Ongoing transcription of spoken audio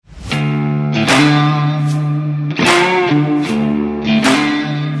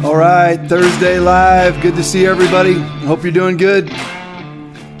right, Thursday Live. Good to see everybody. Hope you're doing good.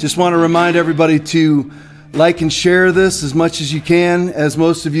 Just want to remind everybody to like and share this as much as you can. As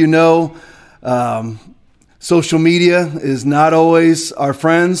most of you know, social media is not always our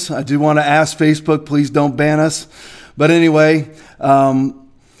friends. I do want to ask Facebook, please don't ban us. But anyway,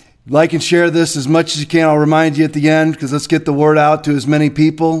 like and share this as much as you can. I'll remind you at the end, because let's get the word out to as many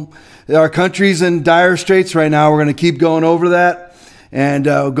people. Our country's in dire straits right now. We're going to keep going over that. And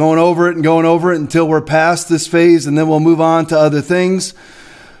going over it until we're past this phase, and then we'll move on to other things.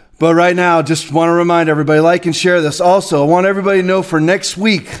 But right now, just want to remind everybody, like and share this. Also, I want everybody to know for next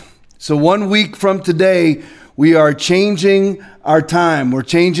week, so 1 week from today, we are changing our time. We're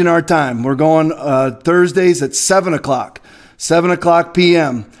changing our time. We're going Thursdays at 7 o'clock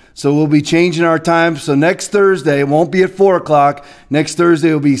p.m. So we'll be changing our time. So next Thursday, it won't be at 4 o'clock. Next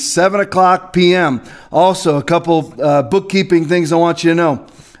Thursday will be 7 o'clock p.m. Also, a couple bookkeeping things I want you to know.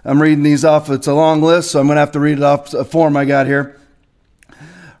 I'm reading these off. It's a long list, so I'm going to have to read it off a form I got here.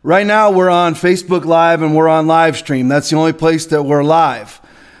 Right now, we're on Facebook Live and we're on live stream. That's the only place that we're live.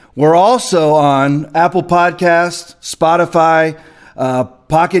 We're also on Apple Podcasts, Spotify,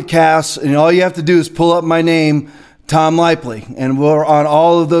 Pocket Casts, and all you have to do is pull up my name, Tom Laipply, and we're on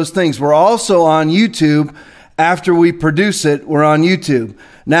all of those things. We're also on YouTube. After we produce it, we're on YouTube.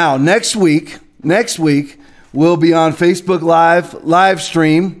 Now, next week, we'll be on Facebook live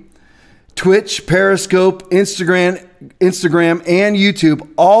stream, Twitch, Periscope, Instagram, and YouTube.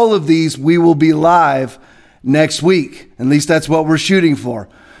 All of these, we will be live next week. At least that's what we're shooting for.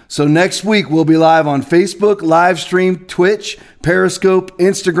 So next week, we'll be live on Facebook, live stream, Twitch, Periscope,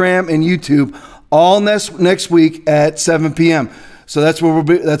 Instagram, and YouTube. All next week at 7 p.m. So that's where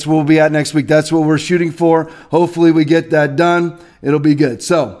we'll be at next week. That's what we're shooting for. Hopefully we get that done. It'll be good.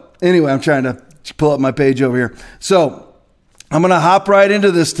 So anyway, I'm trying to pull up my page over here. So I'm going to hop right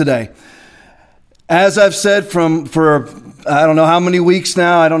into this today. As I've said for I don't know how many weeks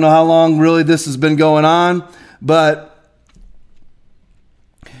now. I don't know how long really this has been going on, but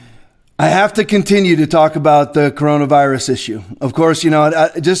I have to continue to talk about the coronavirus issue. Of course,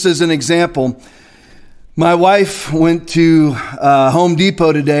 just as an example, my wife went to Home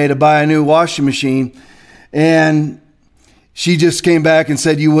Depot today to buy a new washing machine, and she just came back and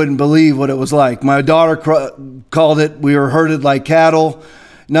said you wouldn't believe what it was like. My daughter called it, we were herded like cattle.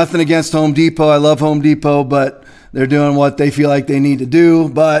 Nothing against Home Depot. I love Home Depot, but they're doing what they feel like they need to do.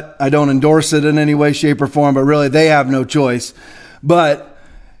 But I don't endorse it in any way, shape, or form. But really, they have no choice. But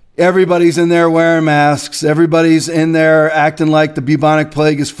everybody's in there wearing masks. Everybody's in there acting like the bubonic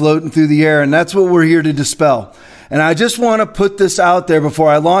plague is floating through the air. And that's what we're here to dispel. And I just want to put this out there before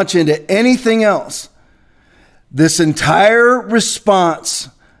I launch into anything else. This entire response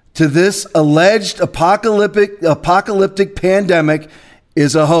to this alleged apocalyptic pandemic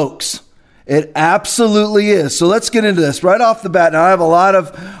is a hoax. It absolutely is. So let's get into this right off the bat. Now, I have a lot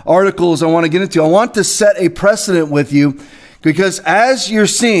of articles I want to get into. I want to set a precedent with you, because as you're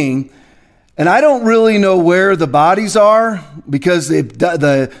seeing, and I don't really know where the bodies are, because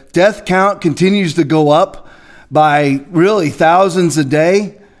the death count continues to go up by really thousands a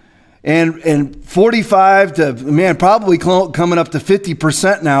day. And 45 to, probably coming up to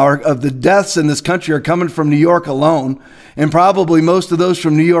 50% now of the deaths in this country are coming from New York alone, and probably most of those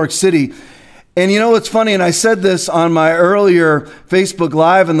from New York City. And you know what's funny, and I said this on my earlier Facebook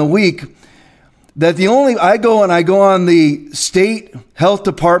Live in the week, that I go on the state health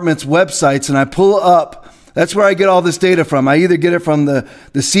department's websites and I pull up. That's where I get all this data from. I either get it from the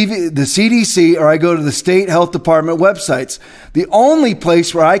CDC or I go to the state health department websites. The only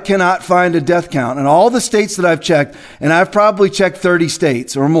place where I cannot find a death count in all the states that I've checked, and I've probably checked 30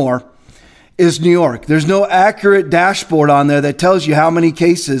 states or more, is New York. There's no accurate dashboard on there that tells you how many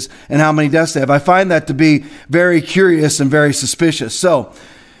cases and how many deaths they have. I find that to be very curious and very suspicious.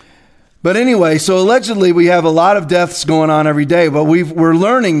 But anyway, so allegedly we have a lot of deaths going on every day, but we're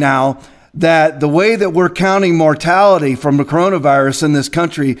learning now that the way that we're counting mortality from the coronavirus in this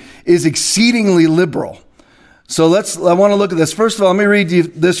country is exceedingly liberal. So I want to look at this. First of all, let me read you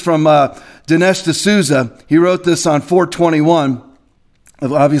this from Dinesh D'Souza. He wrote this on 4/21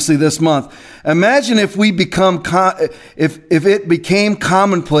 of obviously this month. Imagine if we if it became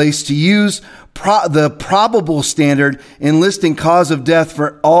commonplace to use the probable standard in listing cause of death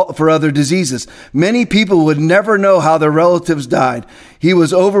for other diseases. Many people would never know how their relatives died. He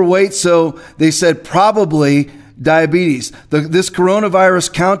was overweight, so they said probably diabetes. This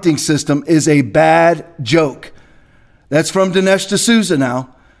coronavirus counting system is a bad joke. That's from Dinesh D'Souza now.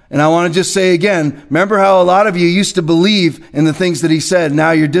 And I want to just say again, remember how a lot of you used to believe in the things that he said.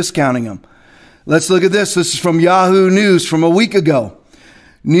 Now you're discounting them. Let's look at this. This is from Yahoo News from a week ago.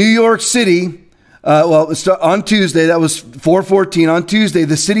 New York City, on Tuesday, that was 4/14. On Tuesday,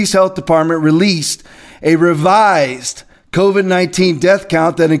 the city's health department released a revised COVID-19 death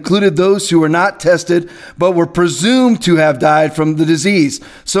count that included those who were not tested but were presumed to have died from the disease.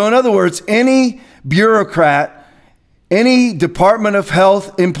 So in other words, any bureaucrat, any Department of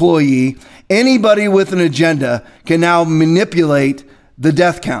Health employee, anybody with an agenda can now manipulate the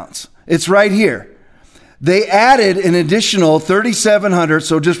death counts. It's right here. They added an additional 3,700,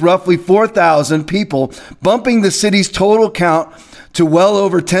 so just roughly 4,000 people, bumping the city's total count to well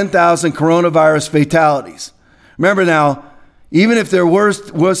over 10,000 coronavirus fatalities. Remember now, even if there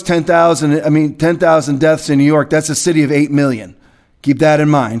was 10,000 deaths in New York, that's a city of 8 million. Keep that in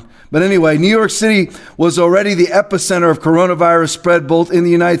mind. But anyway, New York City was already the epicenter of coronavirus spread both in the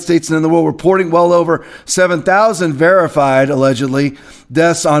United States and in the world, reporting well over 7,000 verified, allegedly,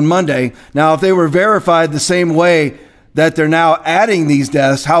 deaths on Monday. Now, if they were verified the same way that they're now adding these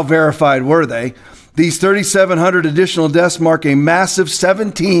deaths, how verified were they? These 3,700 additional deaths mark a massive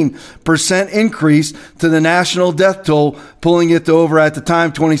 17% increase to the national death toll, pulling it to over, at the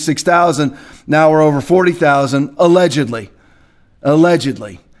time, 26,000. Now we're over 40,000, allegedly.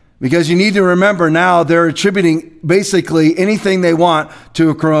 Because you need to remember now they're attributing basically anything they want to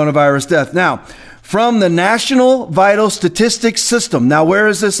a coronavirus death. Now, from the National Vital Statistics System. Now, where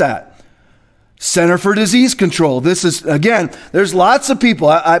is this at? Center for Disease Control. This is, again, there's lots of people.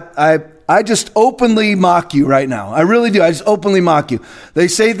 I just openly mock you right now. I really do. I just openly mock you. They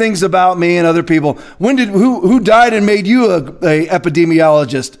say things about me and other people. Who died and made you a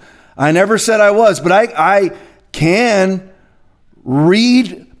epidemiologist? I never said I was, but I can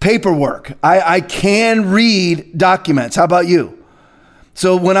read paperwork. I can read documents. How about you?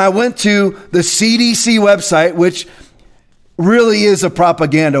 So when I went to the CDC website, which really is a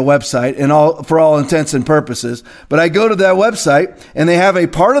propaganda website for all intents and purposes, but I go to that website and they have a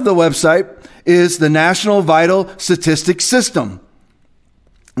part of the website is the National Vital Statistics System.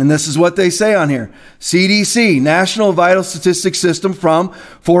 And this is what they say on here. CDC, National Vital Statistics System from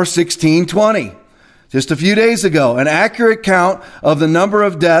 4/16/20. Just a few days ago, an accurate count of the number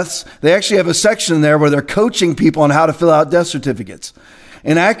of deaths. They actually have a section there where they're coaching people on how to fill out death certificates.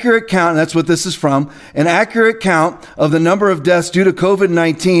 An accurate count, and that's what this is from, an accurate count of the number of deaths due to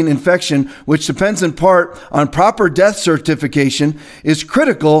COVID-19 infection, which depends in part on proper death certification, is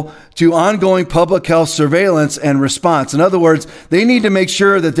critical to ongoing public health surveillance and response. In other words, they need to make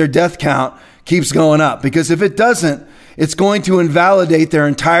sure that their death count keeps going up, because if it doesn't, it's going to invalidate their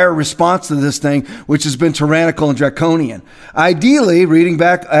entire response to this thing, which has been tyrannical and draconian. Ideally, reading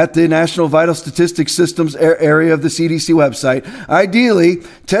back at the National Vital Statistics Systems area of the CDC website, ideally,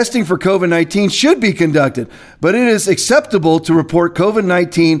 testing for COVID-19 should be conducted, but it is acceptable to report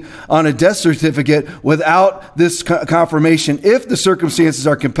COVID-19 on a death certificate without this confirmation if the circumstances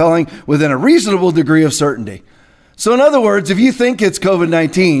are compelling within a reasonable degree of certainty. So in other words, if you think it's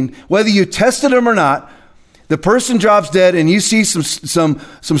COVID-19, whether you tested them or not, the person drops dead and you see some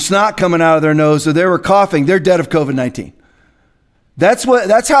snot coming out of their nose or they were coughing, they're dead of COVID-19. That's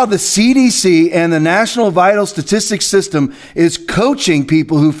how the CDC and the National Vital Statistics System is coaching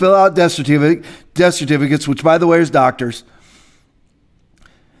people who fill out death certificates, which by the way is doctors.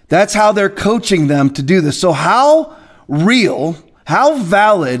 That's how they're coaching them to do this. So how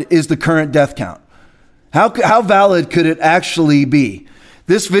valid is the current death count? How valid could it actually be?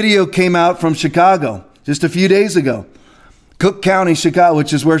 This video came out from Chicago just a few days ago. Cook County, Chicago,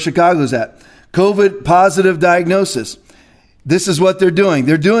 which is where Chicago's at. COVID positive diagnosis. This is what they're doing.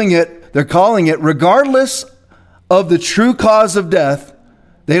 They're calling it, regardless of the true cause of death.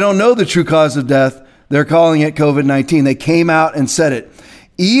 They don't know the true cause of death. They're calling it COVID-19. They came out and said it.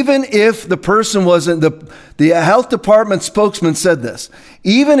 Even if the person wasn't, the health department spokesman said this,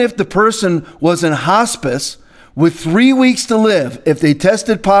 even if the person was in hospice with 3 weeks to live, if they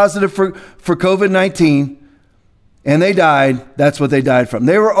tested positive for COVID-19 and they died, that's what they died from.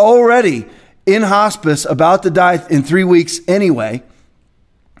 They were already in hospice about to die in 3 weeks anyway.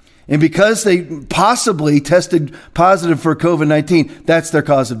 And because they possibly tested positive for COVID-19, that's their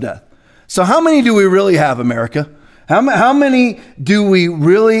cause of death. So how many do we really have, America? How many do we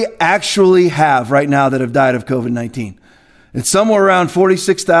really actually have right now that have died of COVID-19? It's somewhere around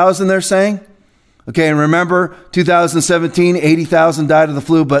 46,000, they're saying. Okay, and remember, 2017, 80,000 died of the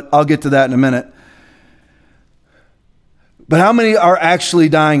flu, but I'll get to that in a minute. But how many are actually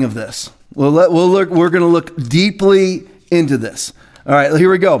dying of this? We're going to look deeply into this. All right, here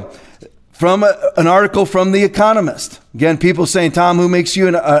we go. From an article from The Economist. Again, people saying, Tom, who makes you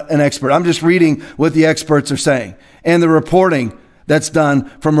an expert? I'm just reading what the experts are saying and the reporting that's done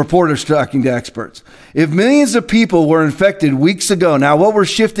from reporters talking to experts. If millions of people were infected weeks ago, now what we're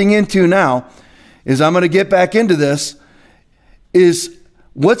shifting into now is, I'm going to get back into this, is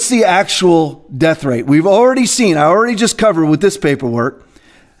what's the actual death rate? We've already seen, I already just covered with this paperwork,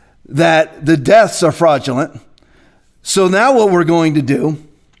 that the deaths are fraudulent. So now what we're going to do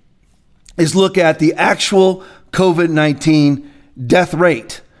is look at the actual COVID-19 death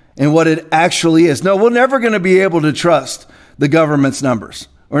rate and what it actually is. No, we're never going to be able to trust the government's numbers,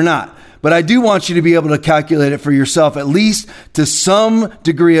 or not. But I do want you to be able to calculate it for yourself, at least to some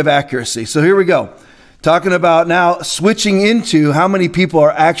degree of accuracy. So here we go. Talking about now switching into how many people are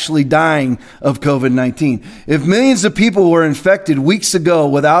actually dying of COVID-19. If millions of people were infected weeks ago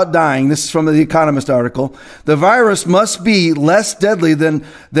without dying, this is from the Economist article, the virus must be less deadly than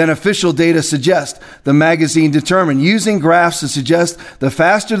official data suggest, the magazine determined, using graphs to suggest the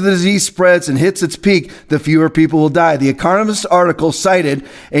faster the disease spreads and hits its peak, the fewer people will die. The Economist article cited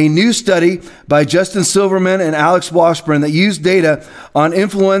a new study by Justin Silverman and Alex Washburn that used data on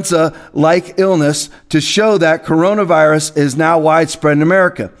influenza-like illness to show that coronavirus is now widespread in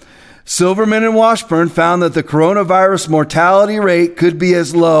America. Silverman and Washburn found that the coronavirus mortality rate could be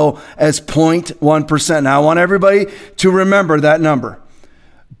as low as 0.1%. Now, I want everybody to remember that number,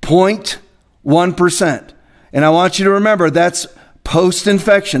 0.1%. And I want you to remember that's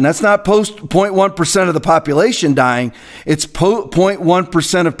post-infection. That's not 0.1% of the population dying. It's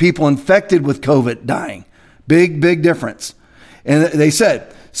 0.1% of people infected with COVID dying. Big, big difference. And they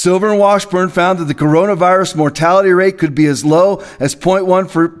said, Silver and Washburn found that the coronavirus mortality rate could be as low as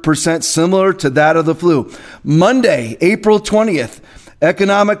 0.1%, similar to that of the flu. Monday, April 20th,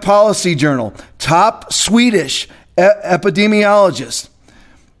 Economic Policy Journal, top Swedish epidemiologist.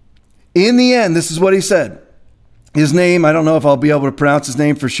 In the end, this is what he said. His name, I don't know if I'll be able to pronounce his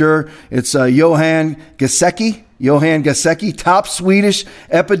name for sure. It's Johan Gasecki, top Swedish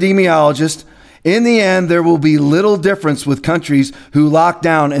epidemiologist. In the end, there will be little difference with countries who locked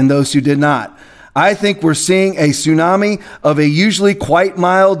down and those who did not. I think we're seeing a tsunami of a usually quite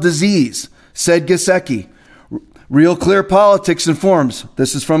mild disease, said Gasecki. Real Clear Politics informs,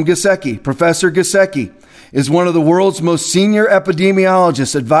 this is from Gasecki. Professor Gasecki is one of the world's most senior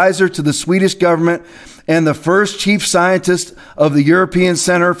epidemiologists, advisor to the Swedish government, and the first chief scientist of the European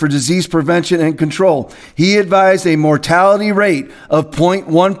Center for Disease Prevention and Control. He advised a mortality rate of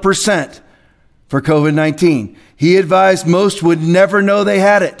 0.1%. for COVID-19. He advised most would never know they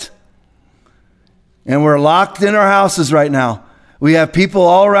had it. And we're locked in our houses right now. We have people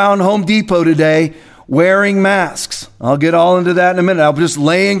all around Home Depot today wearing masks. I'll get all into that in a minute. I'm just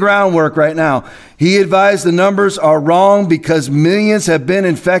laying groundwork right now. He advised the numbers are wrong because millions have been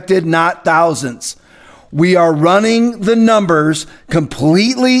infected, not thousands. We are running the numbers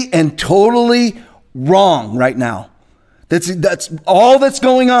completely and totally wrong right now. That's all that's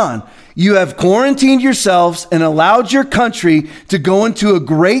going on. You have quarantined yourselves and allowed your country to go into a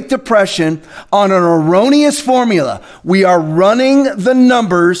Great Depression on an erroneous formula. We are running the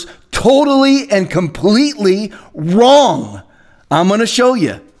numbers totally and completely wrong. I'm going to show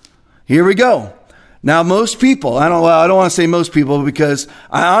you. Here we go. Now, most people, I don't want to say most people because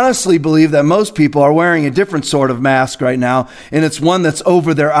I honestly believe that most people are wearing a different sort of mask right now, and it's one that's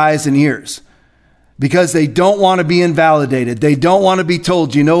over their eyes and ears. Because they don't want to be invalidated. They don't want to be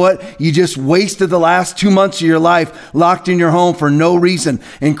told, you know what? You just wasted the last 2 months of your life locked in your home for no reason.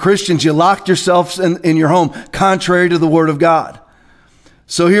 And Christians, you locked yourselves in your home contrary to the word of God.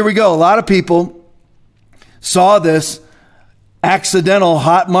 So here we go. A lot of people saw this accidental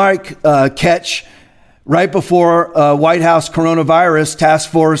hot mic catch right before White House coronavirus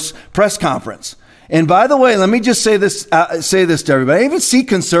task force press conference. And by the way, let me just say this to everybody. I even see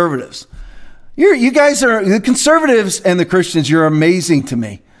conservatives. You guys are, the conservatives and the Christians, you're amazing to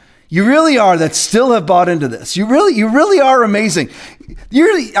me. You really are, that still have bought into this. You really are amazing.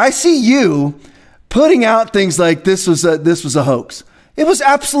 I see you putting out things like this was a hoax. It was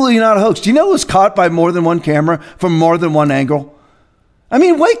absolutely not a hoax. Do you know it was caught by more than one camera from more than one angle? I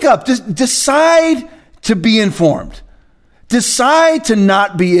mean, wake up. Just decide to be informed. Decide to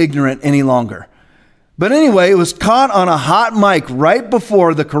not be ignorant any longer. But anyway, it was caught on a hot mic right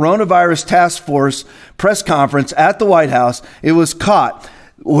before the coronavirus task force press conference at the White House. It was caught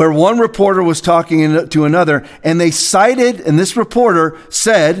where one reporter was talking to another, and they cited, and this reporter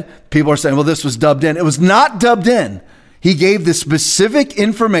said, people are saying, well, this was dubbed in. It was not dubbed in. He gave the specific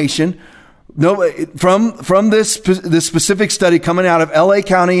information from this specific study coming out of L.A.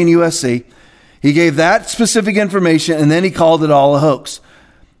 County and USC. He gave that specific information, and then he called it all a hoax.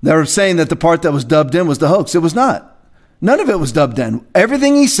 They were saying that the part that was dubbed in was the hoax. It was not. None of it was dubbed in.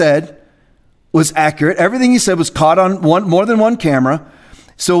 Everything he said was accurate. Everything he said was caught on more than one camera.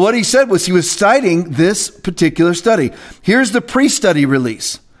 So what he said was he was citing this particular study. Here's the pre-study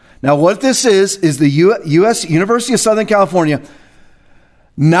release. Now what this is the U.S. University of Southern California,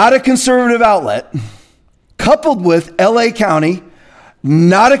 not a conservative outlet, coupled with L.A. County,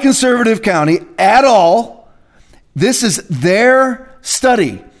 not a conservative county at all. This is their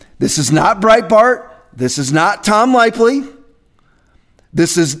study. This is not Breitbart. This is not Tom Laipply.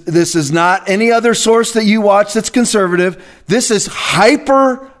 This is not any other source that you watch that's conservative. This is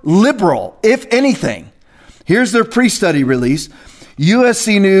hyper liberal, if anything. Here's their pre-study release.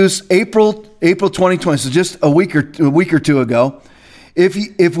 USC News, April 2020, so just a week or two ago.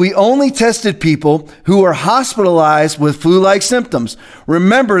 If we only tested people who are hospitalized with flu-like symptoms,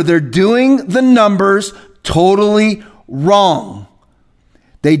 remember they're doing the numbers totally wrong.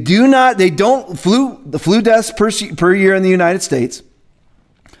 The flu deaths per year in the United States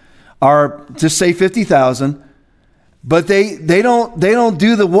are, just say 50,000, but they don't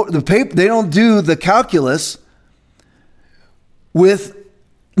do the calculus with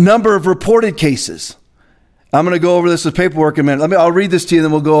number of reported cases. I'm going to go over this with paperwork in a minute. I'll read this to you,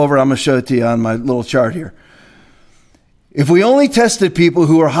 then we'll go over it. I'm going to show it to you on my little chart here. If we only tested people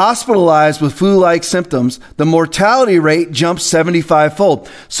who are hospitalized with flu-like symptoms, the mortality rate jumps 75-fold.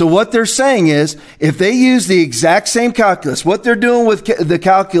 So what they're saying is, if they use the exact same calculus, what they're doing with the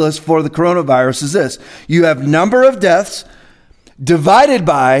calculus for the coronavirus is this. You have number of deaths divided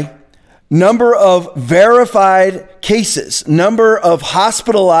by number of verified cases, number of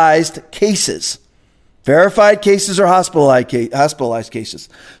hospitalized cases. Verified cases or hospitalized cases.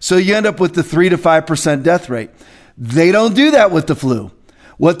 So you end up with the 3 to 5% death rate. They don't do that with the flu.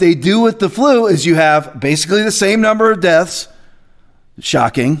 What they do with the flu is you have basically the same number of deaths.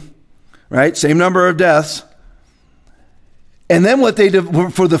 Shocking, right? Same number of deaths. And then what they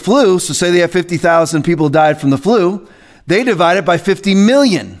do for the flu, so say they have 50,000 people died from the flu, they divide it by 50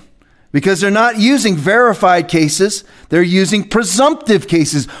 million. Because they're not using verified cases, they're using presumptive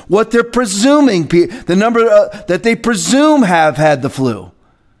cases. What they're presuming, the number that they presume have had the flu.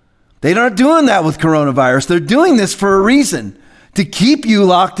 They're not doing that with coronavirus. They're doing this for a reason, to keep you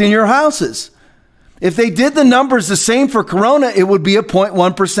locked in your houses. If they did the numbers the same for corona, it would be a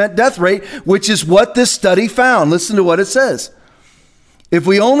 0.1% death rate, which is what this study found. Listen to what it says. If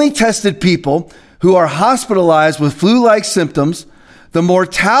we only tested people who are hospitalized with flu-like symptoms, the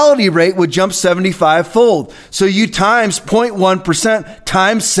mortality rate would jump 75-fold. So you times 0.1%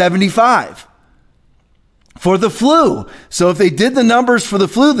 times 75 for the flu. So if they did the numbers for the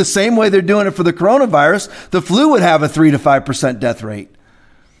flu the same way they're doing it for the coronavirus, the flu would have a 3 to 5% death rate.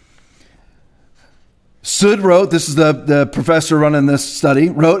 Sud wrote, this is the professor running this study,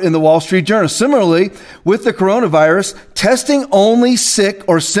 wrote in the Wall Street Journal, similarly, with the coronavirus, testing only sick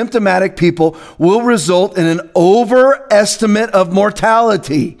or symptomatic people will result in an overestimate of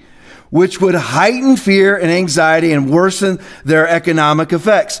mortality, which would heighten fear and anxiety and worsen their economic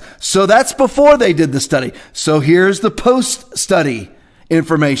effects. So that's before they did the study. So here's the post-study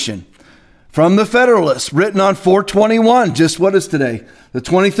information. From the Federalist, written on 4/21, just what is today? The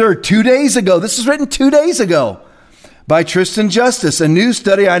 23rd, 2 days ago. This is written 2 days ago by Tristan Justice. A new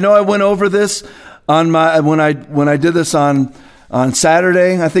study. I know I went over this on when I did this on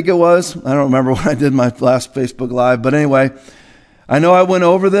Saturday, I think it was. I don't remember when I did my last Facebook Live, but anyway, I know I went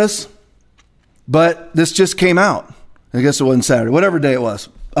over this, but this just came out. I guess it wasn't Saturday, whatever day it was.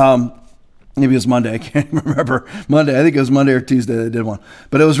 Maybe it was Monday. I can't remember. Monday. I think it was Monday or Tuesday they did one.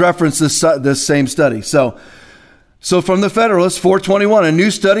 But it was referenced this same study. So from the Federalist, 4/21, a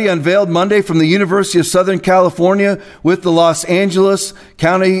new study unveiled Monday from the University of Southern California with the Los Angeles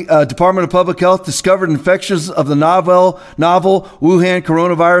County Department of Public Health discovered infections of the novel Wuhan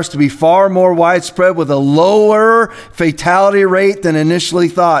coronavirus to be far more widespread with a lower fatality rate than initially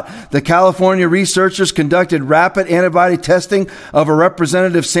thought. The California researchers conducted rapid antibody testing of a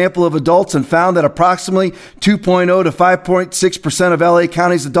representative sample of adults and found that approximately 2.0 to 5.6% of L.A.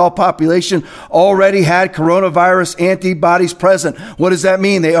 County's adult population already had coronavirus antibodies present. What does that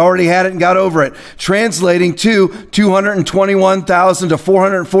mean? They already had it and got over it. Translating to 221,000 to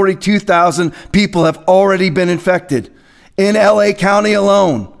 442,000 people have already been infected in LA County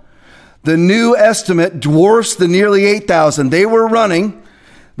alone. The new estimate dwarfs the nearly 8,000 they were running.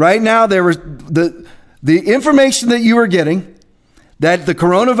 Right now, there was the information that you were getting, that the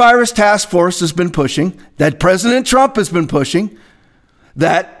coronavirus task force has been pushing, that President Trump has been pushing,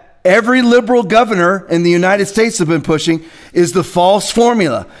 that every liberal governor in the United States have been pushing, is the false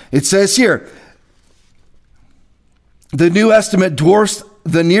formula. It says here, the new estimate dwarfs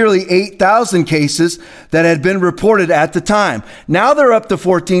the nearly 8,000 cases that had been reported at the time. Now they're up to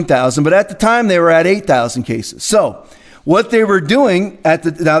 14,000, but at the time they were at 8,000 cases. So what they were doing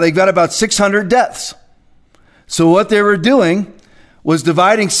now they've got about 600 deaths. So what they were doing was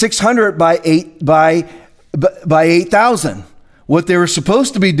dividing 600 by 8,000. What they were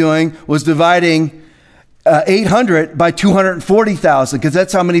supposed to be doing was dividing 800 by 240,000, because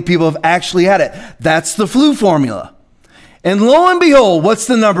that's how many people have actually had it. That's the flu formula. And lo and behold, what's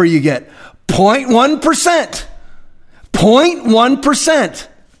the number you get? 0.1%. 0.1%.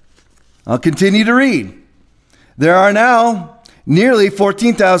 I'll continue to read. There are now nearly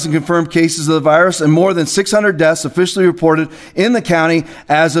 14,000 confirmed cases of the virus and more than 600 deaths officially reported in the county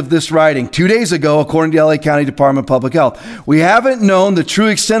as of this writing. 2 days ago, according to the L.A. County Department of Public Health. We haven't known the true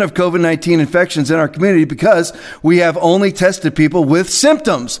extent of COVID-19 infections in our community because we have only tested people with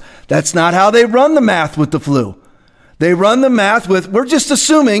symptoms. That's not how they run the math with the flu. They run the math with, we're just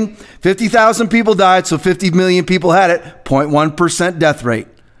assuming 50,000 people died, so 50 million people had it, 0.1% death rate.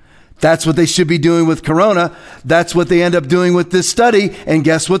 That's what they should be doing with corona. That's what they end up doing with this study. And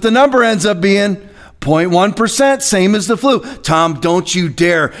guess what the number ends up being? 0.1%, same as the flu. Tom, don't you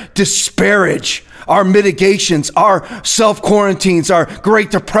dare disparage our mitigations, our self-quarantines, our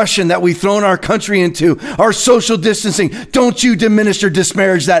Great Depression that we've thrown our country into, our social distancing. Don't you diminish or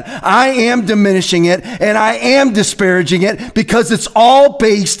disparage that. I am diminishing it and I am disparaging it because it's all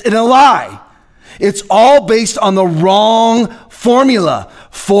based in a lie. It's all based on the wrong formula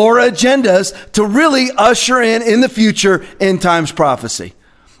for agendas to really usher in the future end times prophecy.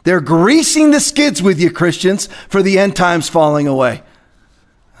 They're greasing the skids with you, Christians, for the end times falling away.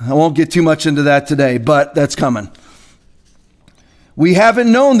 I won't get too much into that today, but that's coming. We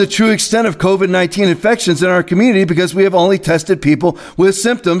haven't known the true extent of COVID-19 infections in our community because we have only tested people with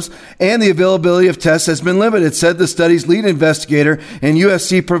symptoms and the availability of tests has been limited, said the study's lead investigator and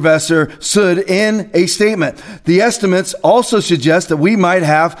USC professor Sud in a statement. The estimates also suggest that we might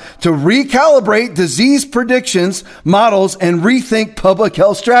have to recalibrate disease predictions, models, and rethink public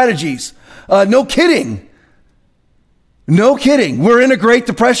health strategies. No kidding. No kidding. We're in a Great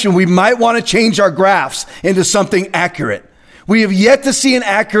Depression. We might want to change our graphs into something accurate. We have yet to see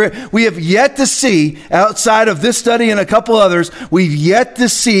outside of this study and a couple others, we've yet to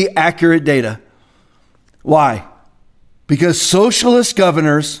see accurate data. Why? Because socialist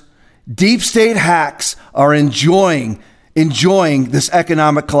governors, deep state hacks are enjoying this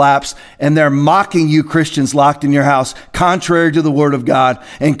economic collapse, and they're mocking you Christians locked in your house, contrary to the word of God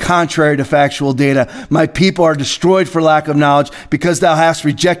and contrary to factual data. My people are destroyed for lack of knowledge. Because thou hast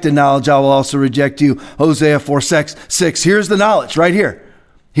rejected knowledge, I will also reject you. Hosea 4:6. Here's the knowledge right here.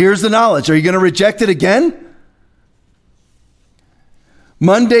 Here's the knowledge. Are you going to reject it again?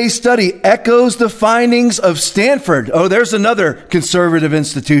 Monday's study echoes the findings of Stanford. Oh, there's another conservative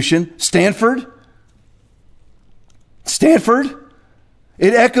institution. Stanford.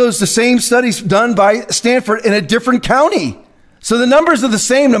 It echoes the same studies done by Stanford in a different county. So the numbers are the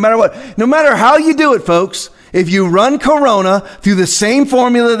same no matter what. No matter how you do it, folks, if you run corona through the same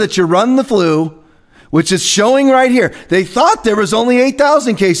formula that you run the flu, which is showing right here, they thought there was only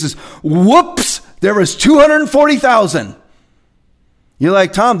 8,000 cases. Whoops, there was 240,000. You're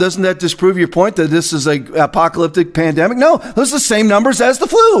like, Tom, doesn't that disprove your point that this is an apocalyptic pandemic? No, those are the same numbers as the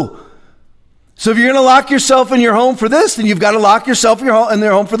flu. So if you're going to lock yourself in your home for this, then you've got to lock yourself in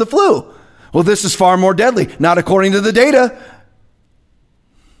their home for the flu. Well, this is far more deadly. Not according to the data.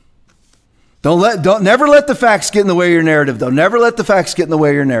 Never let the facts get in the way of your narrative, though. Never let the facts get in the way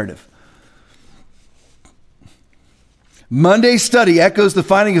of your narrative. Monday's study echoes the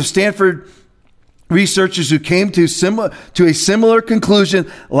finding of Stanford researchers who came to a similar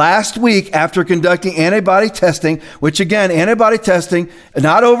conclusion last week after conducting antibody testing, which again, antibody testing,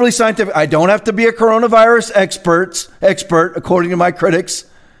 not overly scientific. I don't have to be a coronavirus expert, according to my critics.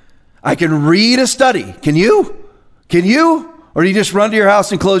 I can read a study. Can you? Or do you just run to your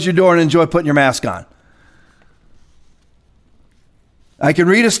house and close your door and enjoy putting your mask on? I can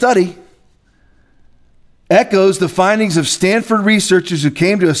read a study. Echoes the findings of Stanford researchers who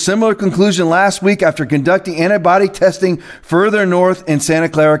came to a similar conclusion last week after conducting antibody testing further north in Santa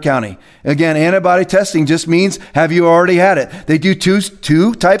Clara County. Again, antibody testing just means, have you already had it? They do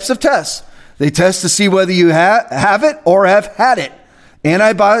two types of tests. They test to see whether you have it or have had it.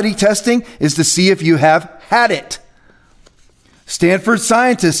 Antibody testing is to see if you have had it. Stanford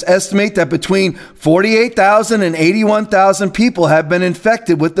scientists estimate that between 48,000 and 81,000 people have been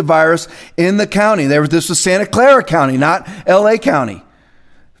infected with the virus in the county. This was Santa Clara County, not L.A. County.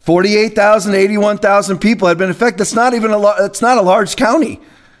 48,000, 81,000 people had been infected. It's not a large county.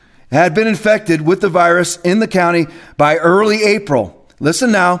 Had been infected with the virus in the county by early April.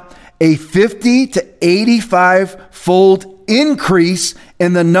 listen now, a 50 to 85-fold increase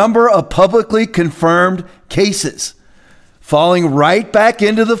in the number of publicly confirmed cases, falling right back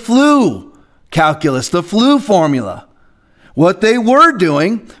into the flu calculus, the flu formula. What they were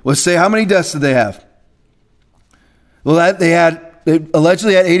doing was say, how many deaths did they have? Well, they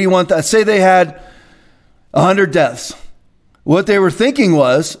allegedly had 81. Say they had 100 deaths. What they were thinking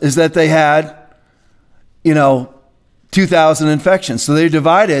is that they had, 2,000 infections. So they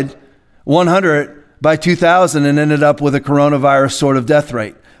divided 100 by 2,000 and ended up with a coronavirus sort of death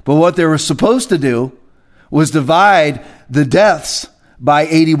rate. But what they were supposed to do was divide the deaths by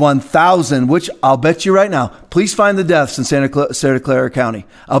 81,000, which I'll bet you right now, please find the deaths in Santa Clara County.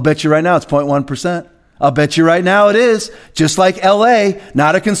 I'll bet you right now it's 0.1%. I'll bet you right now it is. Just like L.A.,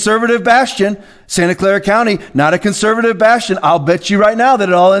 not a conservative bastion. Santa Clara County, not a conservative bastion. I'll bet you right now that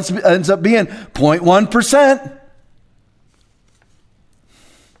it all ends up being 0.1%.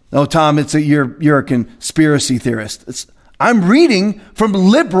 Oh, Tom, you're a conspiracy theorist. I'm reading from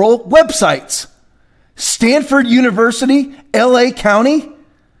liberal websites. Stanford University, L.A. County,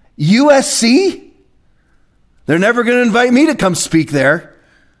 USC. They're never going to invite me to come speak there.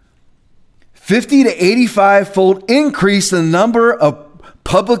 50 to 85-fold increase in the number of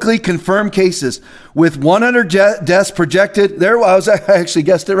publicly confirmed cases, with 100 deaths projected. I actually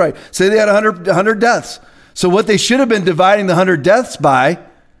guessed it right. Say they had 100 deaths. So what they should have been dividing the 100 deaths by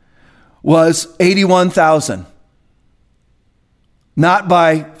was 81,000, not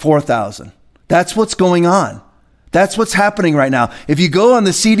by 4,000. That's what's going on. That's what's happening right now. If you go on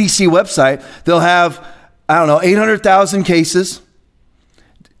the CDC website, they'll have, 800,000 cases,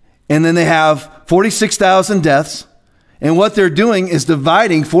 and then they have 46,000 deaths. And what they're doing is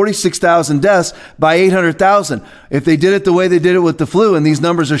dividing 46,000 deaths by 800,000. If they did it the way they did it with the flu, and these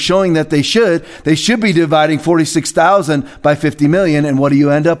numbers are showing that they should be dividing 46,000 by 50 million. And what do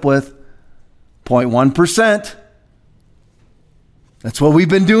you end up with? 0.1%. That's what we've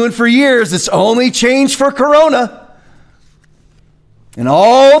been doing for years. It's only changed for Corona. And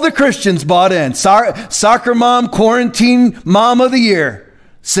all the Christians bought in. Soccer mom, quarantine mom of the year.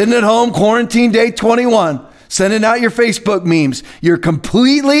 Sitting at home, quarantine day 21. Sending out your Facebook memes. You're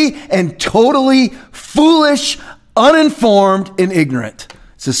completely and totally foolish, uninformed, and ignorant.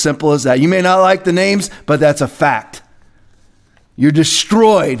 It's as simple as that. You may not like the names, but that's a fact. You're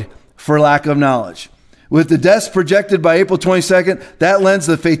destroyed for lack of knowledge. With the deaths projected by April 22nd, that lends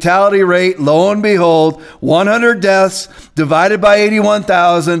the fatality rate, lo and behold, 100 deaths divided by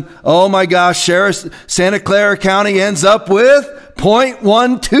 81,000. Oh my gosh, Santa Clara County ends up with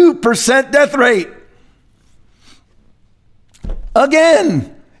 0.12% death rate.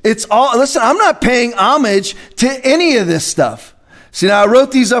 Again, listen, I'm not paying homage to any of this stuff. See, now I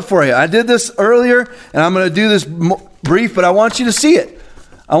wrote these up for you. I did this earlier, and I'm going to do this brief, but I want you to see it.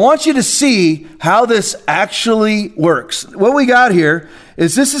 I want you to see how this actually works. What we got here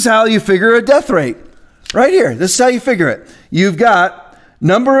is this is how you figure a death rate. Right here. This is how you figure it. You've got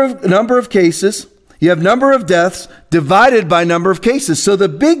number of cases. You have number of deaths divided by number of cases. So the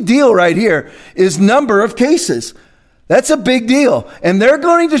big deal right here is number of cases. That's a big deal. And they're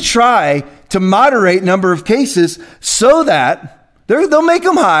going to try to moderate number of cases so that they'll make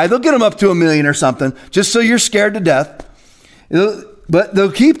them high. They'll get them up to 1 million or something, just so you're scared to death. But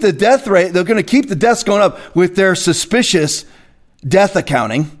they'll keep the death rate. They're going to keep the deaths going up with their suspicious death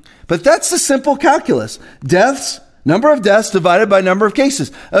accounting. But that's the simple calculus. Number of deaths divided by number of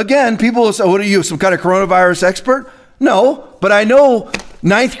cases. Again, people will say, what are you, some kind of coronavirus expert? No, but I know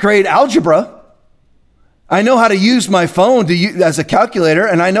 9th grade algebra. I know how to use my phone as a calculator,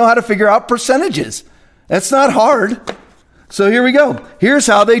 and I know how to figure out percentages. That's not hard. So here we go. Here's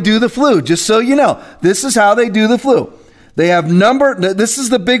how they do the flu, just so you know. This is how they do the flu. They have this is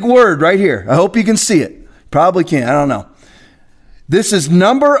the big word right here. I hope you can see it. Probably can't. I don't know. This is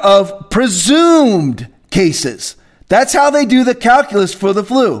number of presumed cases. That's how they do the calculus for the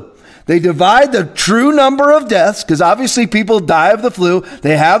flu. They divide the true number of deaths, because obviously people die of the flu.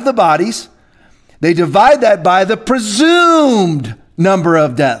 They have the bodies. They divide that by the presumed number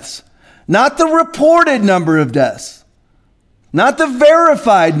of deaths, not the reported number of deaths, not the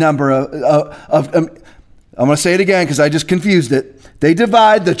verified number of I'm going to say it again because I just confused it. They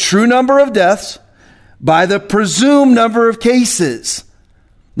divide the true number of deaths by the presumed number of cases,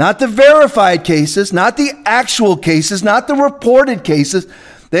 not the verified cases, not the actual cases, not the reported cases.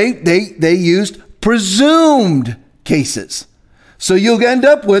 They used presumed cases. So you'll end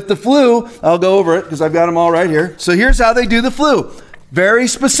up with the flu. I'll go over it because I've got them all right here. So here's how they do the flu. Very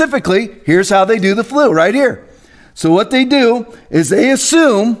specifically, here's how they do the flu right here. So what they do is they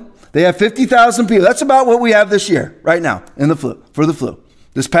assume They have 50,000 people. That's about what we have this year, right now, for the flu.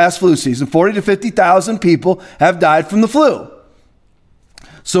 This past flu season, 40 to 50,000 people have died from the flu.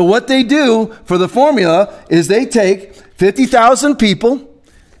 So what they do for the formula is they take 50,000 people,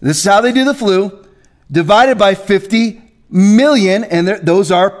 this is how they do the flu, divided by 50 million, and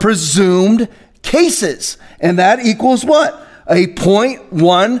those are presumed cases. And that equals what? A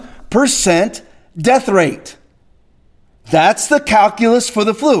 0.1% death rate. That's the calculus for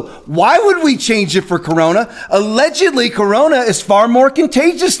the flu. Why would we change it for corona? Allegedly, corona is far more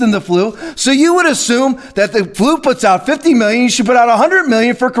contagious than the flu. So you would assume that the flu puts out 50 million, you should put out 100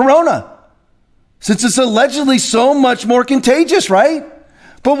 million for corona, since it's allegedly so much more contagious, right?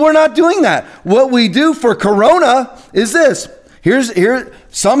 But we're not doing that. What we do for corona is this. Here,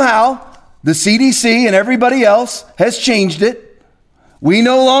 somehow the CDC and everybody else has changed it. We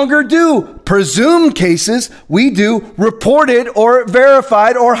no longer do presumed cases. We do reported or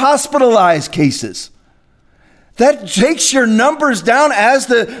verified or hospitalized cases. That takes your numbers down, as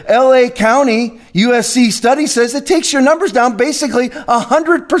the L.A. County USC study says. It takes your numbers down basically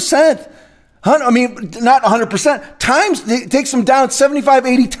 100%. I mean, not 100%. Times, it takes them down 75,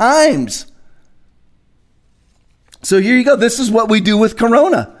 80 times. So here you go. This is what we do with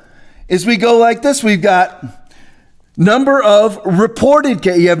corona, is we go like this. We've got number of reported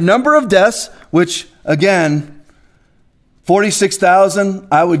cases. You have number of deaths, which again, 46,000.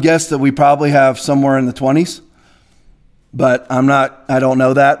 I would guess that we probably have somewhere in the 20s, but I don't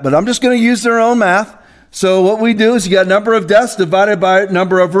know that, but I'm just going to use their own math. So what we do is you got number of deaths divided by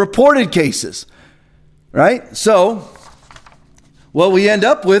number of reported cases, right? So what we end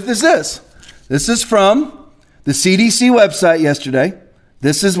up with is this. This is from the CDC website yesterday.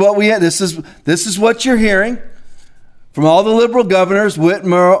 This is what this is what you're hearing from all the liberal governors,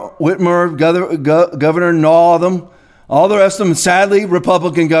 Whitmer, Governor Northam, all the rest of them, sadly,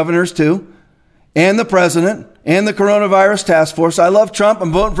 Republican governors too, and the president, and the coronavirus task force. I love Trump.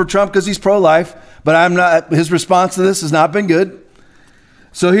 I'm voting for Trump because he's pro-life, but I'm not. His response to this has not been good.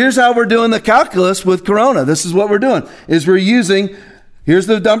 So here's how we're doing the calculus with corona. This is what we're doing, is we're using, here's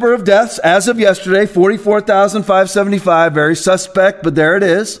the number of deaths as of yesterday, 44,575, very suspect, but there it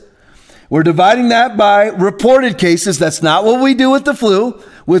is. We're dividing that by reported cases. That's not what we do with the flu.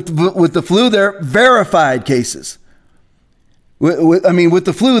 With the flu, they're verified cases. With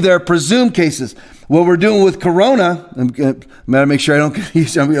the flu, they're presumed cases. What we're doing with corona, I'm going to make sure I'm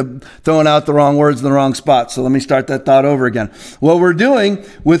throwing out the wrong words in the wrong spot. So let me start that thought over again. What we're doing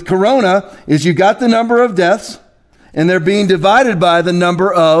with corona is you got the number of deaths, and they're being divided by the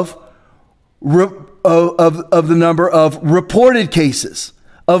number of the number of reported cases,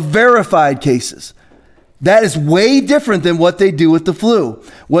 of verified cases. That is way different than what they do with the flu.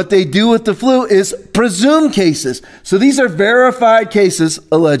 What they do with the flu is presumed cases. So these are verified cases,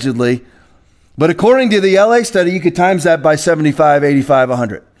 allegedly. But according to the L.A. study, you could times that by 75, 85,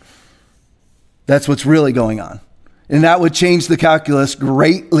 100. That's what's really going on. And that would change the calculus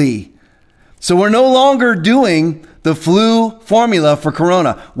greatly. So we're no longer doing the flu formula for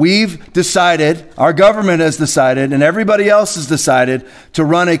corona. We've decided, our government has decided, and everybody else has decided to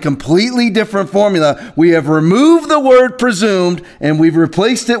run a completely different formula. We have removed the word presumed and we've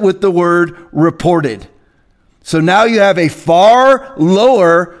replaced it with the word reported. So now you have a far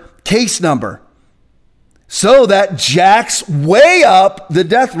lower case number. So that jacks way up the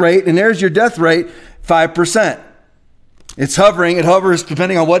death rate, and there's your death rate, 5%. It's hovering. It hovers,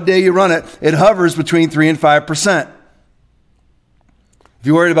 depending on what day you run it, it hovers between 3 and 5%. If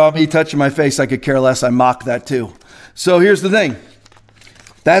you're worried about me touching my face, I could care less. I mock that too. So here's the thing.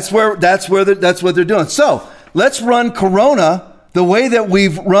 That's what they're doing. So let's run corona the way that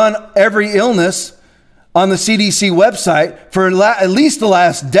we've run every illness on the CDC website for at least the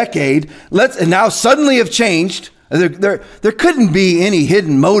last decade. And now suddenly have changed. There couldn't be any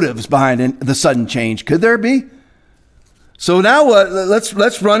hidden motives behind the sudden change, could there be? So now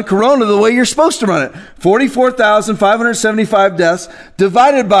let's run corona the way you're supposed to run it. 44,575 deaths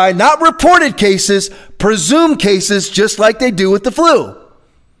divided by not reported cases, presumed cases, just like they do with the flu.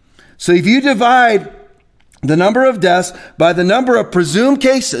 So if you divide the number of deaths by the number of presumed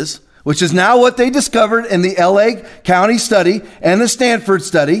cases, which is now what they discovered in the L.A. County study and the Stanford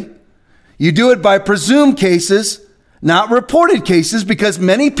study, you do it by presumed cases, not reported cases, because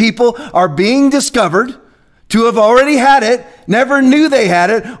many people are being discovered to have already had it, never knew they had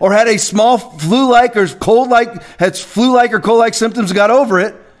it, or had a small flu-like or cold-like, had flu-like or cold-like symptoms, got over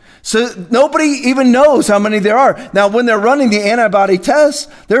it. So nobody even knows how many there are. Now, when they're running the antibody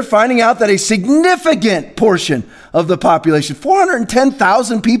tests, they're finding out that a significant portion of the population,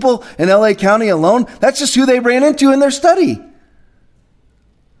 410,000 people in L.A. County alone, that's just who they ran into in their study.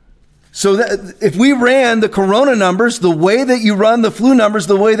 So that if we ran the corona numbers the way that you run the flu numbers,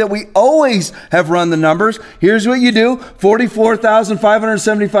 the way that we always have run the numbers, here's what you do.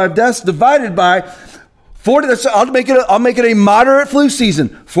 44,575 deaths divided by 40. I'll make it a moderate flu season.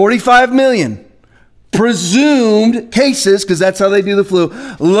 45 million presumed cases, because that's how they do the flu.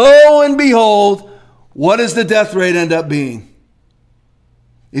 Lo and behold, what does the death rate end up being?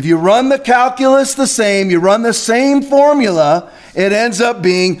 If you run the calculus the same, you run the same formula, it ends up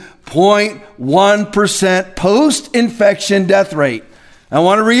being 0.1% post-infection death rate. I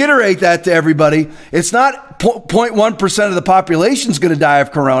want to reiterate that to everybody. It's not 0.1% of the population is going to die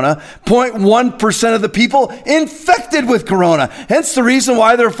of corona. 0.1% of the people infected with corona. Hence the reason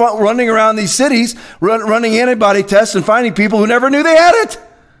why they're running around these cities, running antibody tests and finding people who never knew they had it.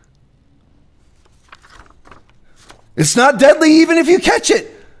 It's not deadly even if you catch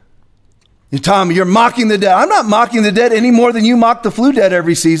it. Tom, you're mocking the dead. I'm not mocking the dead any more than you mock the flu dead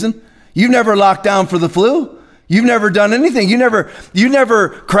every season. You've never locked down for the flu. You've never done anything. You never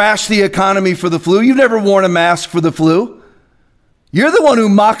crashed the economy for the flu. You've never worn a mask for the flu. You're the one who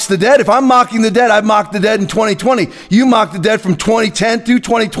mocks the dead. If I'm mocking the dead, I've mocked the dead in 2020. You mocked the dead from 2010 through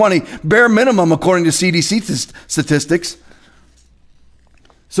 2020, bare minimum according to CDC statistics.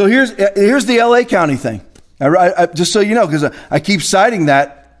 So here's the L.A. County thing. Just so you know, because I keep citing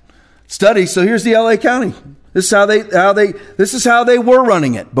that study. So here's the L.A. County. This is how they were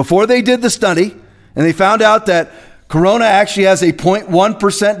running it before they did the study, and they found out that corona actually has a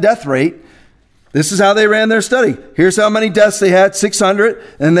 0.1% death rate. This is how they ran their study. Here's how many deaths they had: 600,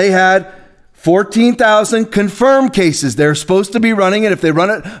 and they had 14,000 confirmed cases. They're supposed to be running it. If they run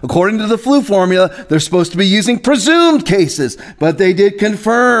it according to the flu formula, they're supposed to be using presumed cases, but they did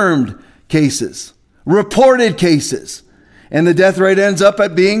confirmed cases, reported cases, and the death rate ends up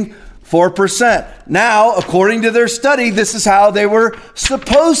at being 4%. Now, according to their study, this is how they were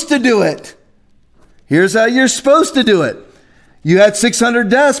supposed to do it. Here's how you're supposed to do it. You had 600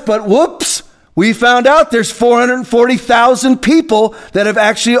 deaths, but whoops, we found out there's 440,000 people that have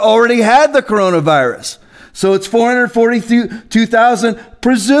actually already had the coronavirus. So it's 442,000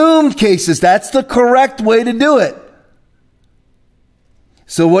 presumed cases. That's the correct way to do it.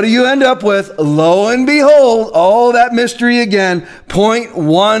 So what do you end up with? Lo and behold, all that mystery again,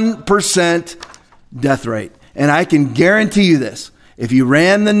 0.1% death rate. And I can guarantee you this. If you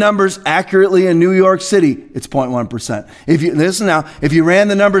ran the numbers accurately in New York City, it's 0.1%. If you ran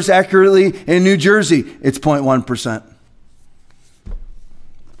the numbers accurately in New Jersey, it's 0.1%.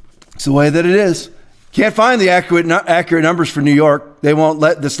 It's the way that it is. Can't find the accurate numbers for New York. They won't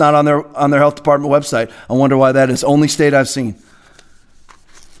let. That's not on their health department website. I wonder why that is. Only state I've seen.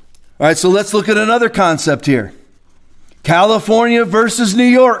 All right, so let's look at another concept here. California versus New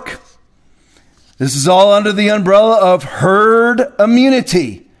York. This is all under the umbrella of herd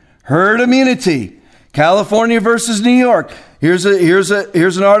immunity. Herd immunity. California versus New York. Here's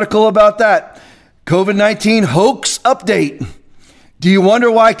an article about that. COVID-19 hoax update. Do you wonder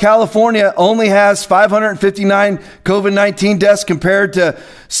why California only has 559 COVID-19 deaths compared to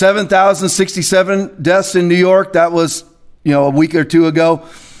 7,067 deaths in New York? That was, a week or two ago.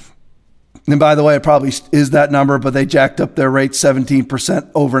 And by the way, it probably is that number, but they jacked up their rate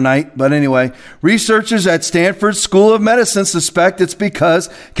 17% overnight. But anyway, researchers at Stanford School of Medicine suspect it's because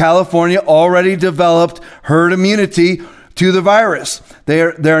California already developed herd immunity to the virus.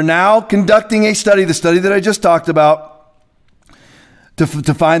 They're now conducting a study, the study that I just talked about,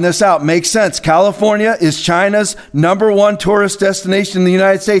 to find this out. Makes sense. California is China's number one tourist destination in the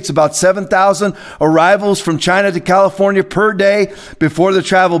United States. About 7,000 arrivals from China to California per day before the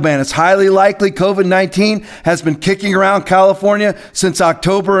travel ban. It's highly likely COVID-19 has been kicking around California since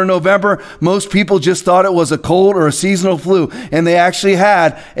October or November. Most people just thought it was a cold or a seasonal flu, and they actually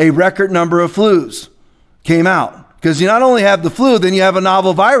had a record number of flus came out. Because you not only have the flu, then you have a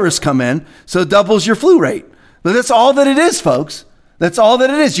novel virus come in, so it doubles your flu rate. But that's all that it is, folks. That's all that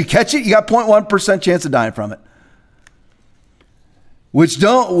it is. You catch it, you got 0.1% chance of dying from it.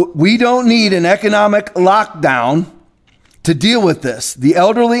 We don't need an economic lockdown to deal with this. The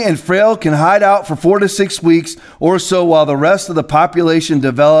elderly and frail can hide out for 4 to 6 weeks or so while the rest of the population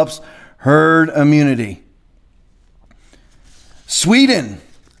develops herd immunity. Sweden,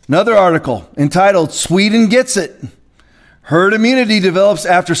 another article entitled "Sweden Gets It." Herd immunity develops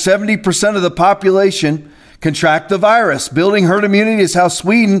after 70% of the population contract the virus. Building herd immunity is how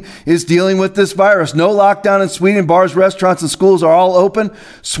Sweden is dealing with this virus. No lockdown in Sweden. Bars, restaurants, and schools are all open.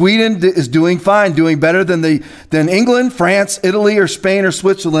 Sweden is doing fine, doing better than England, France, Italy, or Spain, or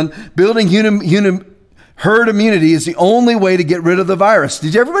Switzerland. Building herd immunity is the only way to get rid of the virus.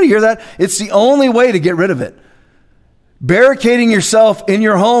 Did everybody hear that? It's the only way to get rid of it. Barricading yourself in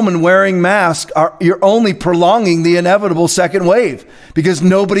your home and wearing masks, you're only prolonging the inevitable second wave because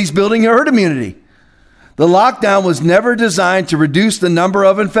nobody's building herd immunity. The lockdown was never designed to reduce the number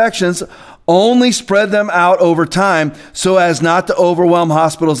of infections, only spread them out over time so as not to overwhelm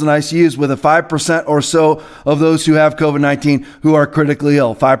hospitals and ICUs with a 5% or so of those who have COVID-19 who are critically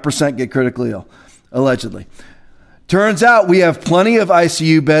ill. 5% get critically ill, allegedly. Turns out we have plenty of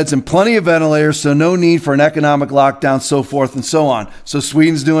ICU beds and plenty of ventilators, so no need for an economic lockdown, so forth and so on. So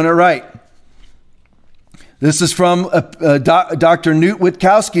Sweden's doing it right. This is from Dr. Newt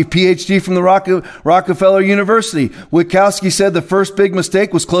Witkowski, PhD from the Rockefeller University. Witkowski said the first big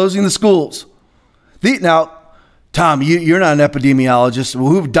mistake was closing the schools. Now, Tom, you're not an epidemiologist.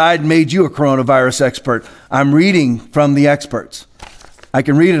 Who died made you a coronavirus expert? I'm reading from the experts. I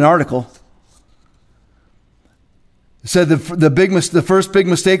can read an article. Said the first big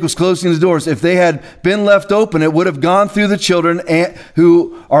mistake was closing the doors. If they had been left open, it would have gone through the children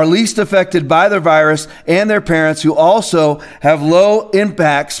who are least affected by the virus and their parents who also have low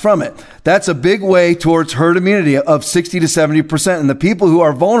impacts from it. That's a big way towards herd immunity of 60 to 70%. And the people who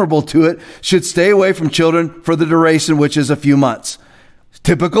are vulnerable to it should stay away from children for the duration, which is a few months.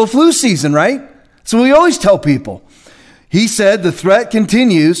 Typical flu season, right? So we always tell people. He said the threat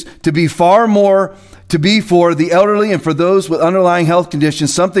continues to be for the elderly and for those with underlying health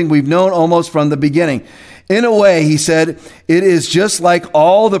conditions, something we've known almost from the beginning. In a way, he said, it is just like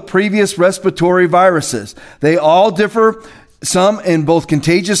all the previous respiratory viruses. They all differ, some in both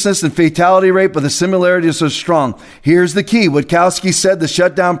contagiousness and fatality rate, but the similarities are strong. Here's the key. Witkowski said the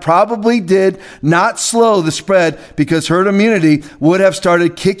shutdown probably did not slow the spread because herd immunity would have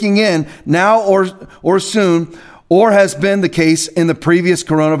started kicking in now or soon, or has been the case in the previous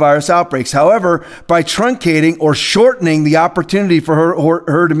coronavirus outbreaks. However, by truncating or shortening the opportunity for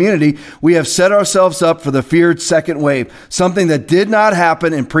herd immunity, we have set ourselves up for the feared second wave, something that did not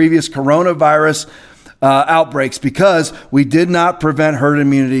happen in previous coronavirus outbreaks because we did not prevent herd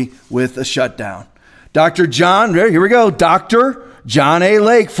immunity with a shutdown. Dr. John, here we go, Dr. John A.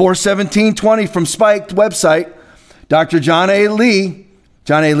 Lake, 41720 from Spiked website. Dr. John A. Lee,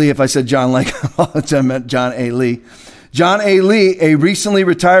 if I said John Lake, I meant John A. Lee. John A. Lee, a recently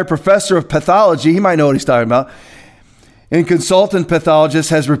retired professor of pathology, he might know what he's talking about, and consultant pathologist,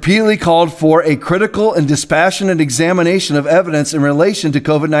 has repeatedly called for a critical and dispassionate examination of evidence in relation to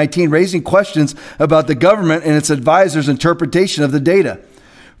COVID-19, raising questions about the government and its advisors' interpretation of the data.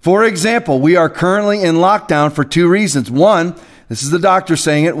 For example, we are currently in lockdown for two reasons. One, this is the doctor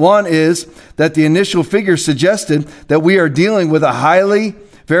saying it. One is that the initial figures suggested that we are dealing with a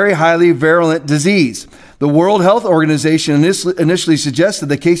very highly virulent disease. The World Health Organization initially suggested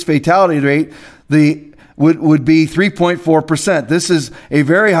the case fatality rate would be 3.4%. This is a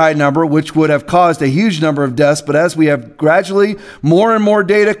very high number, which would have caused a huge number of deaths. But as we have gradually more and more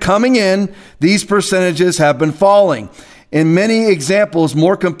data coming in, these percentages have been falling. In many examples,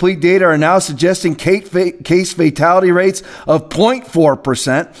 more complete data are now suggesting case fatality rates of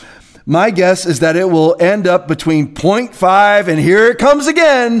 0.4%. My guess is that it will end up between 0.5 and here it comes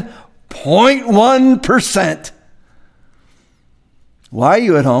again, 0.1%. Why are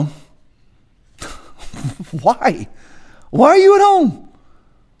you at home? Why? Why are you at home?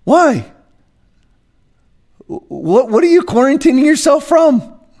 Why? What are you quarantining yourself from?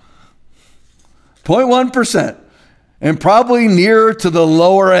 0.1%. And probably nearer to the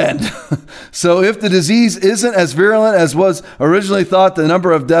lower end. So if the disease isn't as virulent as was originally thought, the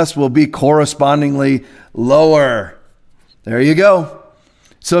number of deaths will be correspondingly lower. There you go.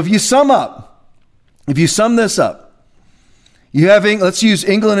 So if you sum this up, let's use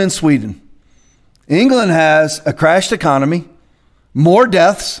England and Sweden. England has a crashed economy, more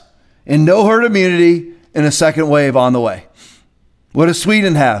deaths, and no herd immunity, and a second wave on the way. What does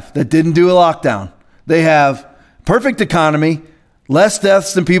Sweden have that didn't do a lockdown? They have perfect economy, less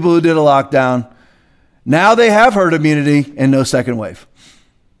deaths than people who did a lockdown. Now they have herd immunity and no second wave.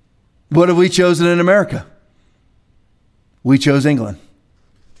 What have we chosen in America? We chose England.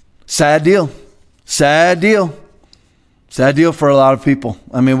 Sad deal. Sad deal. Sad deal for a lot of people.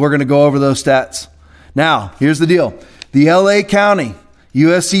 I mean, we're going to go over those stats. Now, here's the deal. The L.A. County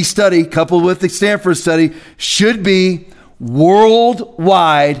USC study coupled with the Stanford study should be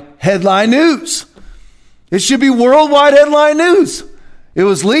worldwide headline news. It should be worldwide headline news. It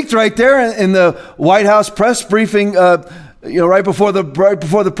was leaked right there in the White House press briefing, right before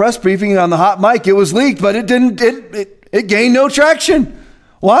the press briefing on the hot mic. It was leaked, but it didn't. It gained no traction.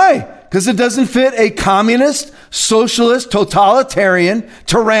 Why? Because it doesn't fit a communist, socialist, totalitarian,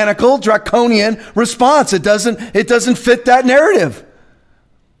 tyrannical, draconian response. It doesn't fit that narrative.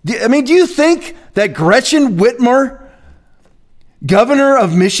 I mean, do you think that Gretchen Whitmer governor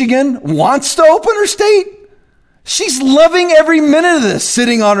of Michigan, wants to open her state. She's loving every minute of this,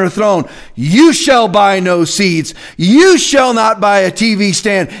 sitting on her throne. You shall buy no seeds. You shall not buy a TV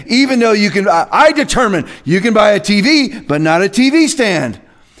stand, even though you can. I determine you can buy a TV, but not a TV stand.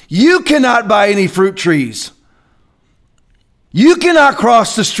 You cannot buy any fruit trees. You cannot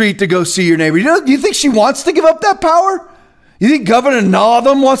cross the street to go see your neighbor. Do you think she wants to give up that power? You think Governor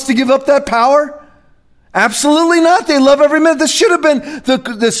Northam wants to give up that power? Absolutely not. They love every minute. This should have been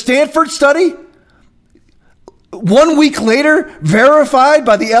the Stanford study. 1 week later, verified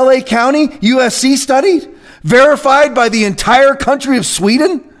by the L.A. County USC study, verified by the entire country of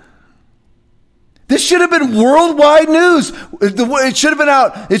Sweden. This should have been worldwide news. It should have been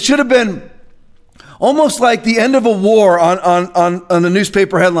out. It should have been almost like the end of a war on the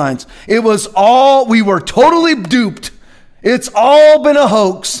newspaper headlines. It was all, we were totally duped. It's all been a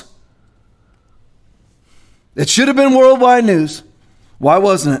hoax. It should have been worldwide news. Why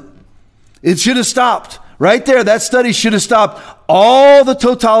wasn't it? It should have stopped. Right there, that study should have stopped all the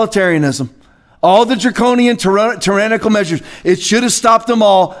totalitarianism, all the draconian tyrannical measures. It should have stopped them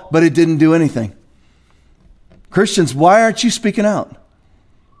all, but it didn't do anything. Christians, why aren't you speaking out?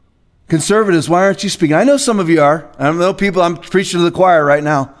 Conservatives, why aren't you speaking? I know some of you are. I know people, I'm preaching to the choir right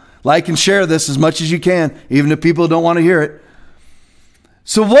now. Like and share this as much as you can, even if people don't want to hear it.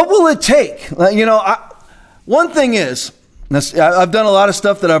 So what will it take? One thing is, I've done a lot of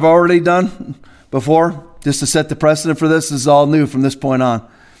stuff that I've already done before, just to set the precedent for this. This is all new from this point on.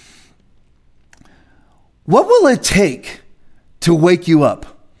 What will it take to wake you up?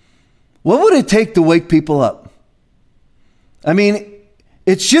 What would it take to wake people up? I mean,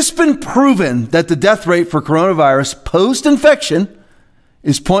 it's just been proven that the death rate for coronavirus post-infection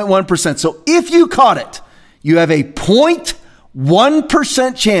is 0.1%. So if you caught it, you have a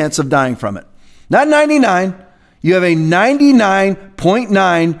 0.1% chance of dying from it. Not 99. You have a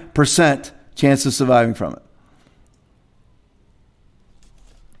 99.9% chance of surviving from it.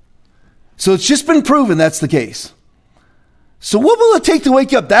 So it's just been proven that's the case. So what will it take to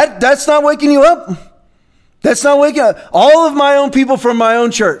wake you up? That's not waking you up. That's not waking up. All of my own people from my own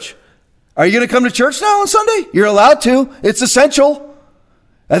church. Are you going to come to church now on Sunday? You're allowed to. It's essential.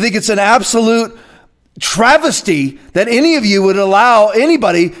 I think it's an absolute travesty that any of you would allow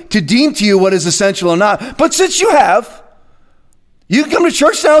anybody to deem to you what is essential or not. But since you have, you can come to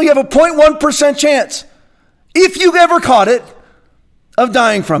church now. You have a 0.1% chance, if you ever caught it, of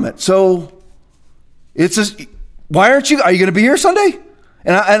dying from it. So why aren't you? Are you going to be here Sunday?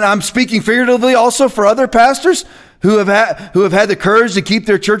 And I'm speaking figuratively also for other pastors who have had the courage to keep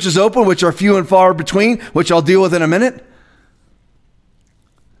their churches open, which are few and far between, which I'll deal with in a minute.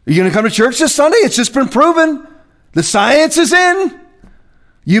 Are you going to come to church this Sunday? It's just been proven. The science is in.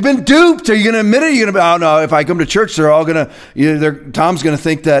 You've been duped. Are you going to admit it? You're going to be, oh no, if I come to church, they're all going to, Tom's going to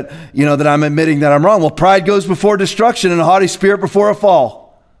think that, that I'm admitting that I'm wrong. Well, pride goes before destruction and a haughty spirit before a fall.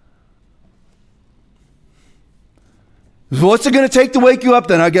 What's it going to take to wake you up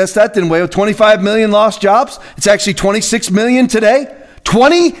then? I guess that didn't wait. 25 million lost jobs. It's actually 26 million today.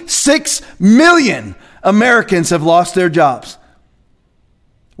 26 million Americans have lost their jobs.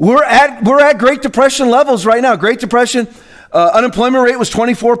 We're at Great Depression levels right now. Great Depression, unemployment rate was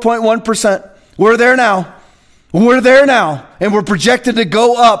 24.1%. We're there now. And we're projected to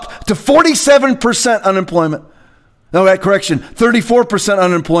go up to 47% unemployment. No, correction, 34%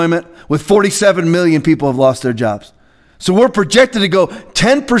 unemployment with 47 million people have lost their jobs. So we're projected to go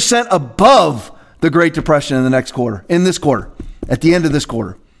 10% above the Great Depression in this quarter, at the end of this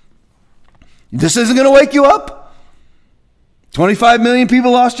quarter. This isn't going to wake you up. 25 million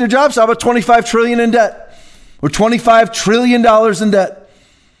people lost their jobs. How about 25 trillion in debt? We're $25 trillion in debt.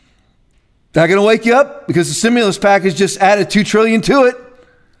 Not going to wake you up because the stimulus package just added $2 trillion to it.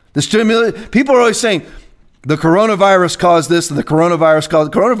 People are always saying the coronavirus caused this and the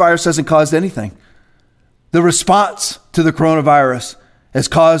coronavirus hasn't caused anything. The response to the coronavirus has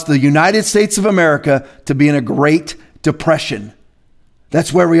caused the United States of America to be in a Great Depression.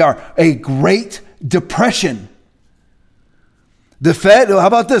 That's where we are. A Great Depression. The Fed, how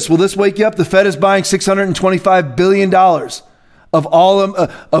about this? Will this wake you up? The Fed is buying $625 billion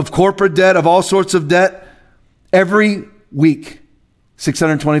of corporate debt, of all sorts of debt, every week.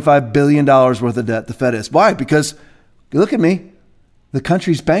 $625 billion worth of debt, the Fed is. Why? Because, look at me, the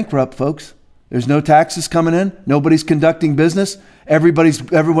country's bankrupt, folks. There's no taxes coming in. Nobody's conducting business.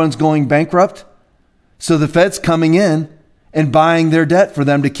 Everyone's going bankrupt. So the Fed's coming in and buying their debt for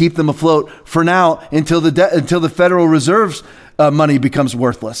them to keep them afloat for now until the Federal Reserve's money becomes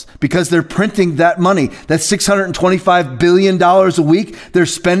worthless, because they're printing that money. That $625 billion a week they're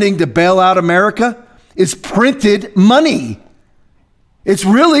spending to bail out America is printed money. It's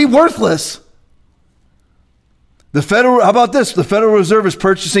really worthless. How about this? The Federal Reserve is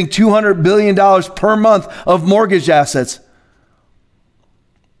purchasing $200 billion per month of mortgage assets.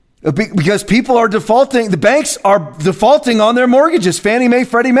 Because people are defaulting, the banks are defaulting on their mortgages. Fannie Mae,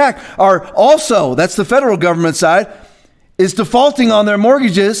 Freddie Mac are also, that's the federal government side, is defaulting on their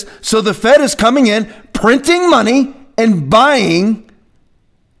mortgages. So the Fed is coming in, printing money and buying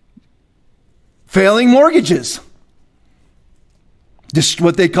failing mortgages.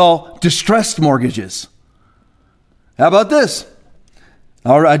 What they call distressed mortgages. How about this?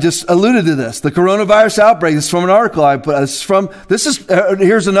 All right, I just alluded to this. The coronavirus outbreak. This is from an article I put.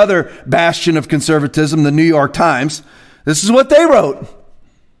 Here's another bastion of conservatism, the New York Times. This is what they wrote.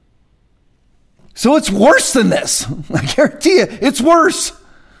 So it's worse than this. I guarantee you, it's worse.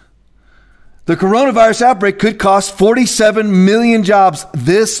 The coronavirus outbreak could cost 47 million jobs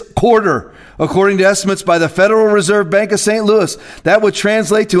this quarter, according to estimates by the Federal Reserve Bank of St. Louis. That would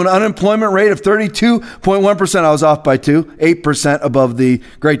translate to an unemployment rate of 32.1%. I was off by 8% above the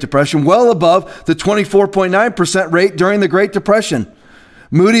Great Depression, well above the 24.9% rate during the Great Depression.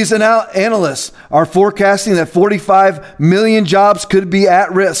 Moody's and analysts are forecasting that 45 million jobs could be at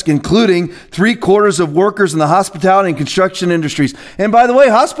risk, including 3/4 of workers in the hospitality and construction industries. And by the way,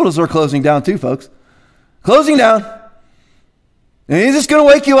 hospitals are closing down too, folks. Closing down. And is this going to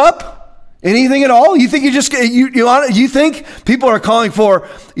wake you up? Anything at all? You think you think people are calling for,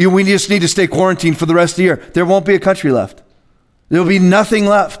 we just need to stay quarantined for the rest of the year? There won't be a country left. There'll be nothing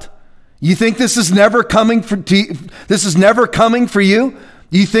left. You think this is never coming for you?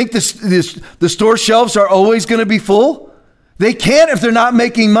 You think the store shelves are always going to be full? They can't if they're not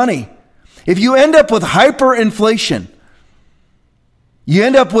making money. If you end up with hyperinflation, you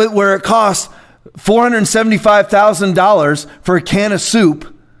end up with where it costs $475,000 for a can of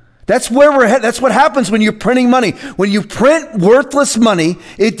soup. That's where we're headed. That's what happens when you're printing money. When you print worthless money,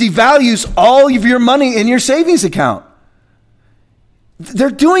 it devalues all of your money in your savings account. They're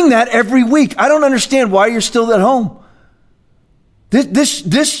doing that every week. I don't understand why you're still at home.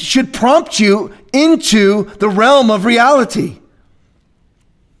 This should prompt you into the realm of reality.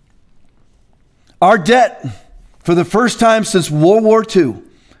 Our debt, for the first time since World War II,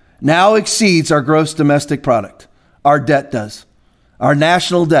 now exceeds our gross domestic product. Our debt does. Our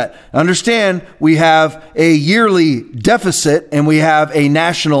national debt. Understand, we have a yearly deficit and we have a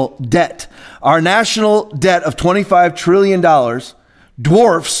national debt. Our national debt of $25 trillion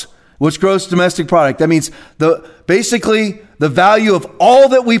dwarfs what's gross domestic product. That means basically the value of all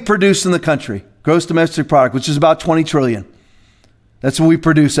that we produce in the country, gross domestic product, which is about 20 trillion. That's what we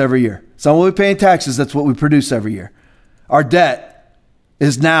produce every year. It's not what we pay in taxes. That's what we produce every year. Our debt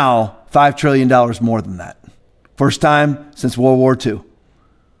is now $5 trillion more than that. First time since World War II.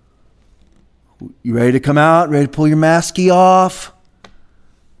 You ready to come out? Ready to pull your masky off?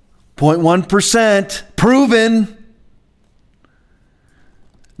 0.1%. Proven.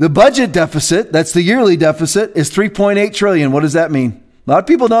 The budget deficit, that's the yearly deficit, is $3.8 trillion. What does that mean? A lot of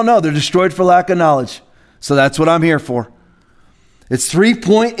people don't know. They're destroyed for lack of knowledge. So that's what I'm here for. It's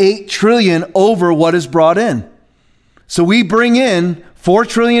 $3.8 trillion over what is brought in. So we bring in $4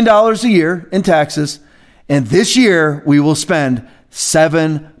 trillion a year in taxes, and this year we will spend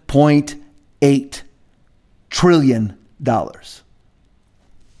 $7.8 trillion. Don't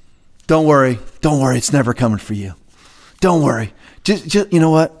worry. It's never coming for you. Don't worry. Just you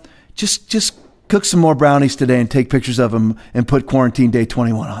know what? Just cook some more brownies today and take pictures of them and put quarantine day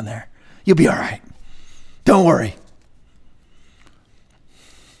 21 on there. You'll be all right. Don't worry.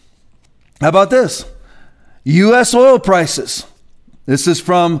 How about this? U.S. oil prices. This is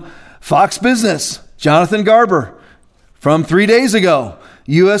from Fox Business. Jonathan Garber from 3 days ago.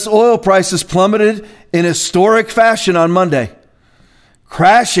 U.S. oil prices plummeted in historic fashion on Monday,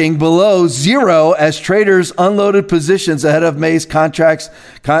 crashing below zero as traders unloaded positions ahead of May's contracted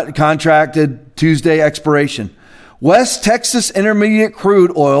Tuesday expiration. West Texas Intermediate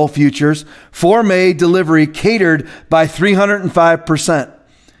crude oil futures for May delivery catered by 305%.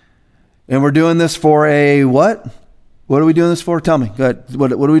 And we're doing this for a what? What are we doing this for? Tell me. Go ahead.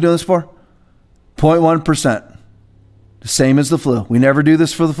 What are we doing this for? 0.1%. The same as the flu. We never do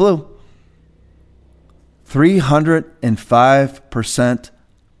this for the flu. 305%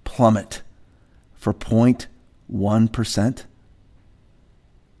 plummet for 0.1%.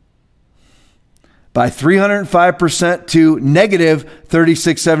 By 305% to negative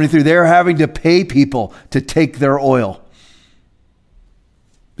 36.73. They're having to pay people to take their oil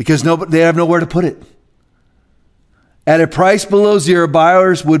because they have nowhere to put it. At a price below zero,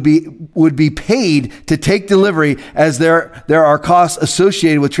 buyers would be paid to take delivery, as there are costs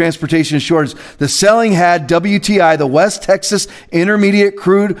associated with transportation and shortage. The selling had WTI, the West Texas Intermediate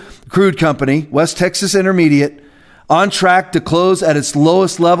Crude Company, West Texas Intermediate, on track to close at its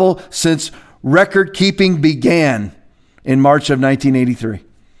lowest level since record keeping began in March of 1983,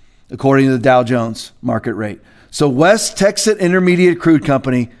 according to the Dow Jones market rate. So West Texas Intermediate Crude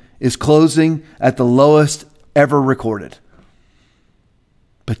Company is closing at the lowest ever recorded.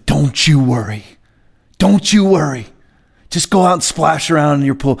 But don't you worry. Don't you worry. Just go out and splash around in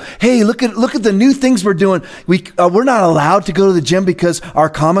your pool. Hey, look at the new things we're doing. We're not allowed to go to the gym because our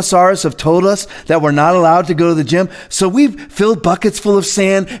commissars have told us that we're not allowed to go to the gym. So we've filled buckets full of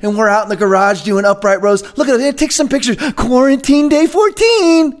sand and we're out in the garage doing upright rows. Look at it. Take some pictures. Quarantine day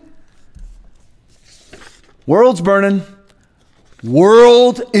 14. World's burning.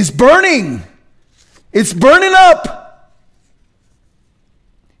 World is burning. It's burning up.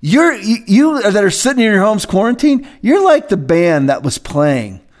 You that are sitting in your homes quarantined, you're like the band that was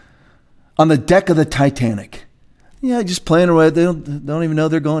playing on the deck of the Titanic. Yeah, just playing away. They don't even know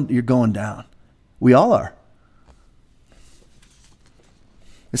you're going down. We all are.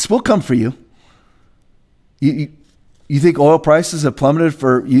 This will come for you. You think oil prices have plummeted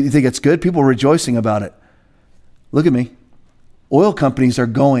you think it's good? People are rejoicing about it. Look at me. Oil companies are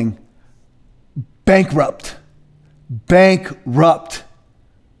going bankrupt.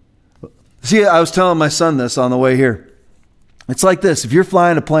 See, I was telling my son this on the way here. It's like this. If you're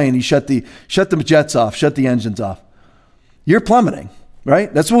flying a plane, you shut the jets off, shut the engines off. You're plummeting,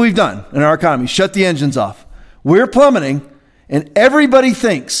 right? That's what we've done in our economy. Shut the engines off. We're plummeting, and everybody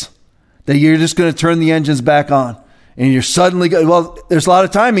thinks that you're just going to turn the engines back on. And you're suddenly there's a lot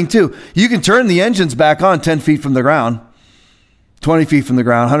of timing too. You can turn the engines back on 10 feet from the ground, 20 feet from the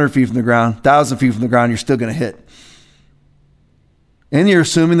ground, 100 feet from the ground, 1,000 feet from the ground, you're still going to hit. And you're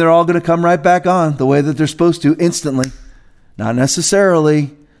assuming they're all going to come right back on the way that they're supposed to instantly. Not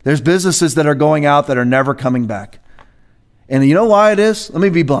necessarily. There's businesses that are going out that are never coming back. And you know why it is? Let me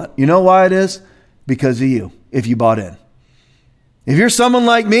be blunt. You know why it is? Because of you, if you bought in. If you're someone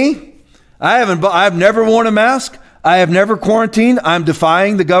like me, I've never worn a mask. I have never quarantined. I'm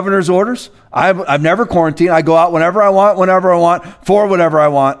defying the governor's orders. I've never quarantined. I go out whenever I want, for whatever I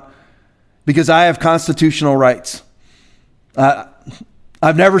want, because I have constitutional rights.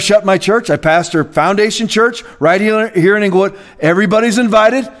 I've never shut my church. I pastor Foundation Church right here in Inglewood. Everybody's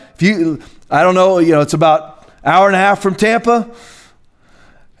invited. I don't know, it's about an hour and a half from Tampa,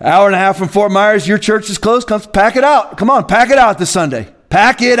 hour and a half from Fort Myers. Your church is closed. Come pack it out. Come on, pack it out this Sunday.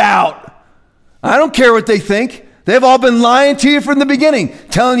 Pack it out. I don't care what they think. They've all been lying to you from the beginning,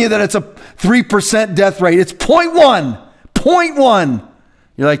 telling you that it's a 3% death rate. It's 0.1. 0.1.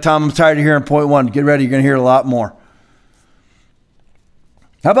 You're like, Tom, I'm tired of hearing 0.1. Get ready. You're going to hear a lot more.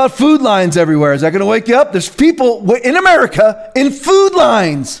 How about food lines everywhere? Is that going to wake you up? There's people in America in food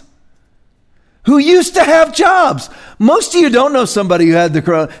lines who used to have jobs. Most of you don't know somebody who had the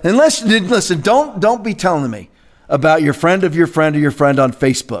corona. Listen, don't be telling me about your friend of your friend of your friend on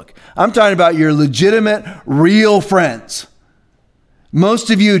Facebook. I'm talking about your legitimate, real friends. Most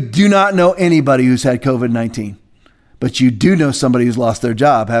of you do not know anybody who's had COVID-19, but you do know somebody who's lost their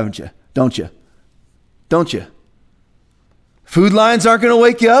job, haven't you? Don't you? Don't you? Food lines aren't going to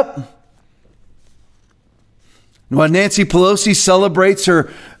wake you up. When Nancy Pelosi celebrates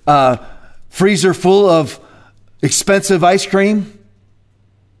her freezer full of expensive ice cream,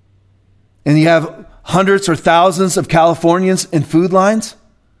 and you have hundreds or thousands of Californians in food lines.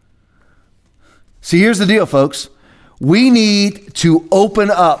 See, here's the deal, folks. We need to open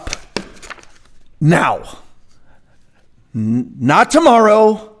up now. Not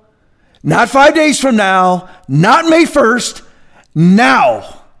tomorrow, not 5 days from now, not May 1st,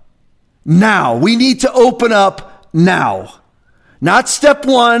 now. Now. We need to open up now. Not step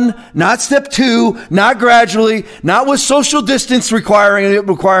one, not step two, not gradually, not with social distance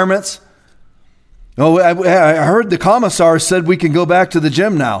requirements. Oh, I heard the commissar said we can go back to the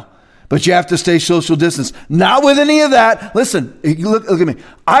gym now, but you have to stay social distance. Not with any of that. Listen, look at me.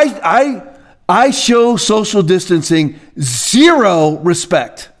 I show social distancing zero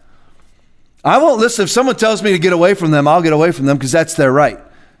respect. I won't listen. If someone tells me to get away from them, I'll get away from them because that's their right.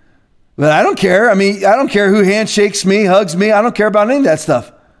 But I don't care. I don't care who handshakes me, hugs me. I don't care about any of that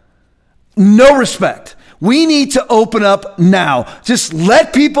stuff. No respect. We need to open up now. Just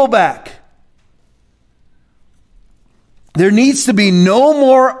let people back. There needs to be no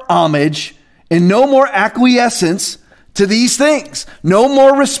more homage and no more acquiescence to these things. No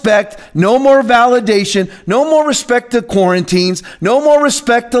more respect, no more validation, no more respect to quarantines, no more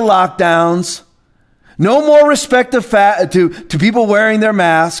respect to lockdowns. No more respect to people wearing their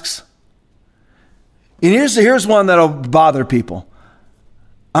masks. And here's one that'll bother people.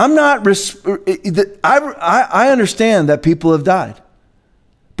 I understand that people have died.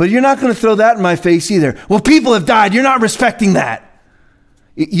 But you're not going to throw that in my face either. Well, people have died. You're not respecting that.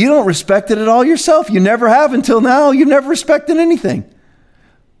 You don't respect it at all yourself. You never have until now. You've never respected anything.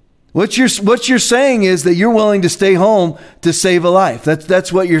 What you're saying is that you're willing to stay home to save a life.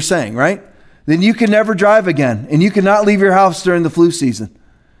 That's what you're saying, right? Then you can never drive again, and you cannot leave your house during the flu season.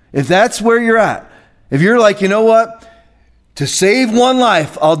 If that's where you're at, if you're like, you know what? To save one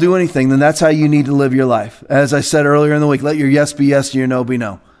life, I'll do anything, then that's how you need to live your life. As I said earlier in the week, let your yes be yes and your no be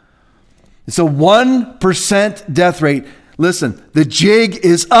no. It's a 1% death rate. Listen, the jig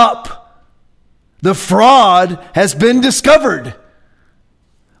is up. The fraud has been discovered.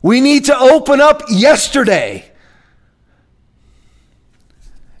 We need to open up yesterday.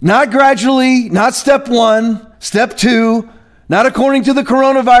 Not gradually, not step 1, step 2, not according to the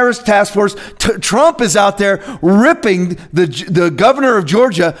coronavirus task force. Trump is out there ripping the governor of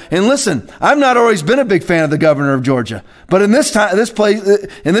Georgia. And listen, I've not always been a big fan of the governor of Georgia, but in this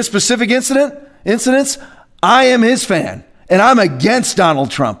specific incidents, I am his fan, and I'm against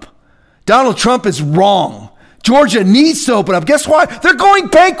Donald Trump. Donald Trump is wrong. Georgia needs to open up. Guess why? They're going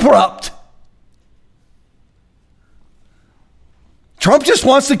bankrupt. Trump just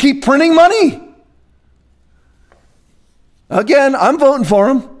wants to keep printing money. Again, I'm voting for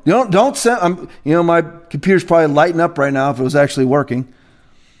him. Don't send. My computer's probably lighting up right now if it was actually working.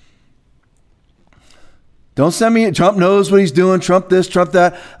 Don't send me. Trump knows what he's doing. Trump this, Trump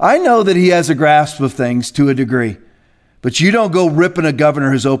that. I know that he has a grasp of things to a degree, but you don't go ripping a governor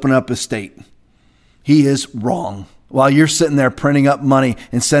who's opened up a state. He is wrong. While you're sitting there printing up money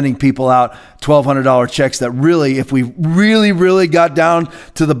and sending people out $1,200 checks that really, if we really got down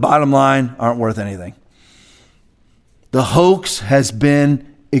to the bottom line, aren't worth anything. The hoax has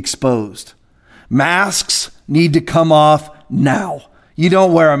been exposed. Masks need to come off now. You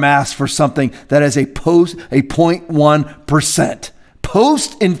don't wear a mask for something that has a 0.1%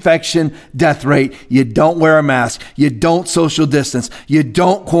 post-infection death rate. You don't wear a mask. You don't social distance. You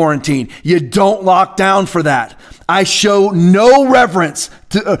don't quarantine. You don't lock down for that. I show no reverence,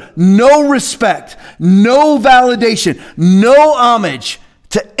 no respect, no validation, no homage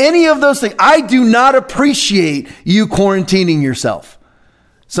to any of those things. I do not appreciate you quarantining yourself.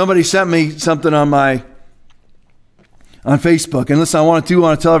 Somebody sent me something on Facebook. And listen, I want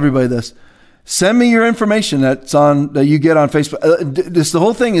to tell everybody this. Send me your information that you get on Facebook. The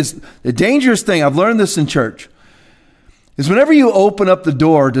whole thing is the dangerous thing. I've learned this in church. Is whenever you open up the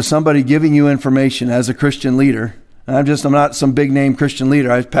door to somebody giving you information as a Christian leader, and I'm not some big name Christian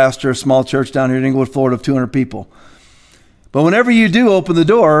leader. I pastor a small church down here in Inglewood, Florida of 200 people. But whenever you do open the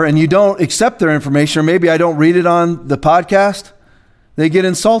door and you don't accept their information, or maybe I don't read it on the podcast, they get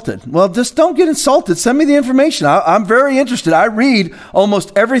insulted. Well, just don't get insulted. Send me the information. I'm very interested. I read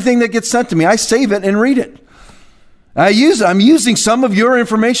almost everything that gets sent to me. I save it and read it. I'm using some of your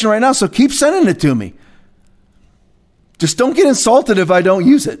information right now, so keep sending it to me. Just don't get insulted if I don't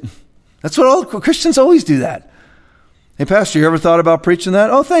use it. That's what all Christians always do that. Hey, Pastor, you ever thought about preaching that?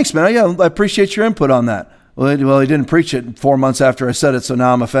 Oh, thanks, man. Yeah, I appreciate your input on that. Well, he didn't preach it 4 months after I said it, so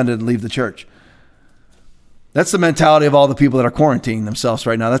now I'm offended and leave the church. That's the mentality of all the people that are quarantining themselves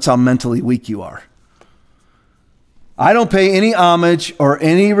right now. That's how mentally weak you are. I don't pay any homage or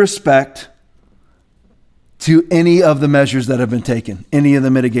any respect to any of the measures that have been taken, any of the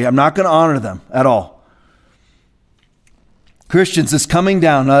mitigation. I'm not going to honor them at all. Christians, it's coming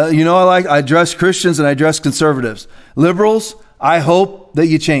down. I address Christians and I address conservatives. Liberals, I hope that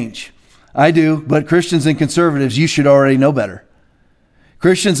you change. I do, but Christians and conservatives, you should already know better.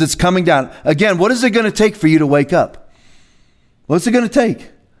 Christians, it's coming down. Again, what is it going to take for you to wake up? What's it going to take?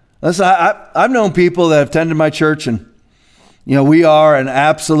 Listen, I've known people that have attended my church, and we are an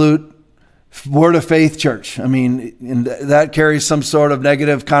absolute word of faith church. I mean, and that carries some sort of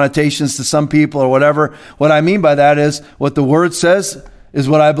negative connotations to some people or whatever. What I mean by that is what the word says is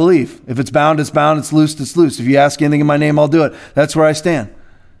what I believe. If it's bound, it's bound. It's loosed, it's loose. If you ask anything in my name, I'll do it. That's where I stand.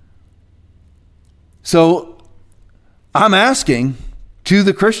 So I'm asking to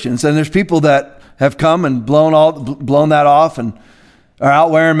the Christians, and there's people that have come and blown that off and are out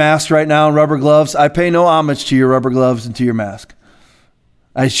wearing masks right now and rubber gloves. I pay no homage to your rubber gloves and to your mask.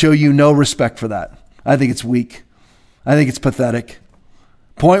 I show you no respect for that. I think it's weak. I think it's pathetic.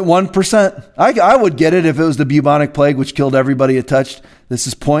 0.1%. I would get it if it was the bubonic plague, which killed everybody it touched. This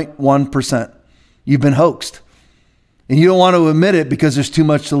is 0.1%. You've been hoaxed. And you don't want to admit it because there's too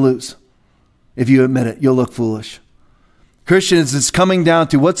much to lose. If you admit it, you'll look foolish. Christians, it's coming down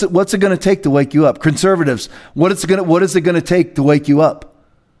to what's it going to take to wake you up? Conservatives, what is it going to take to wake you up?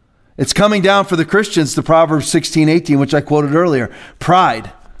 It's coming down for the Christians to Proverbs 16:18, which I quoted earlier.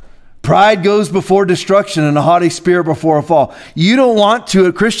 Pride. Pride goes before destruction and a haughty spirit before a fall. You don't want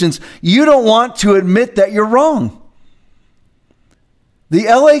to, Christians, you don't want to admit that you're wrong. The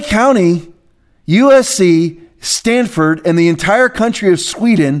L.A. County, USC, Stanford, and the entire country of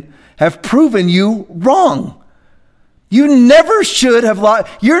Sweden have proven you wrong. You never should have lied.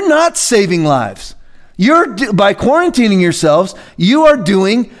 You're not saving lives. By quarantining yourselves, you are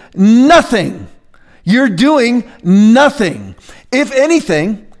doing nothing. You're doing nothing. If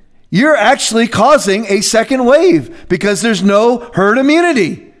anything, you're actually causing a second wave because there's no herd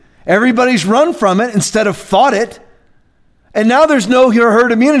immunity. Everybody's run from it instead of fought it. And now there's no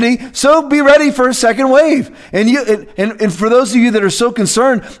herd immunity, so be ready for a second wave. And for those of you that are so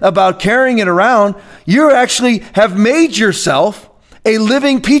concerned about carrying it around, you actually have made yourself a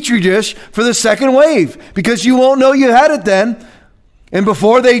living petri dish for the second wave because you won't know you had it then. And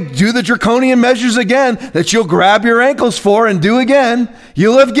before they do the draconian measures again that you'll grab your ankles for and do again,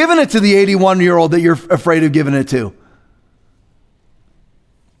 you'll have given it to the 81-year-old that you're afraid of giving it to.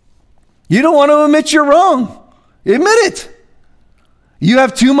 You don't want to admit you're wrong. Admit it. You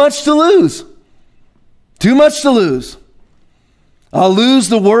have too much to lose. Too much to lose. I'll lose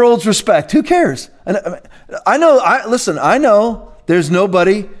the world's respect. Who cares? And I know there's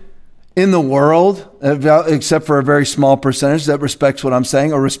nobody in the world, except for a very small percentage, that respects what I'm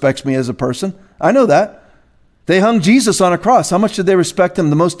saying or respects me as a person. I know that. They hung Jesus on a cross. How much did they respect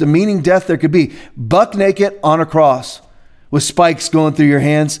him? The most demeaning death there could be. Buck naked on a cross with spikes going through your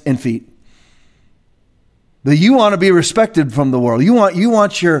hands and feet. But you want to be respected from the world. You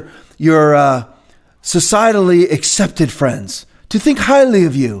want your societally accepted friends to think highly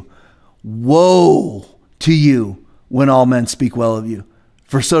of you. Woe to you when all men speak well of you,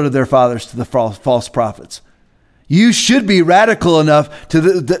 for so did their fathers to the false prophets. You should be radical enough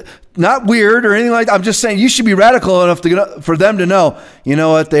to not weird or anything like that. I'm just saying you should be radical enough for them to know, you know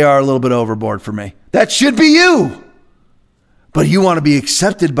what, they are a little bit overboard for me. That should be you. But you want to be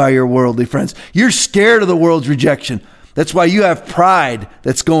accepted by your worldly friends. You're scared of the world's rejection. That's why you have pride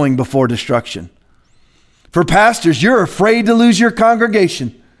that's going before destruction. For pastors, you're afraid to lose your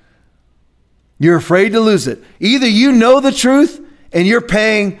congregation. You're afraid to lose it. Either you know the truth and you're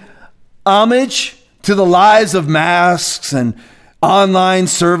paying homage to the lies of masks and online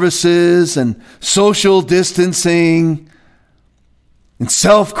services and social distancing and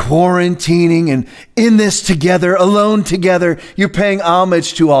self-quarantining and in this together, alone together. You're paying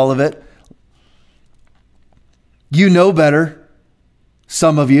homage to all of it. You know better.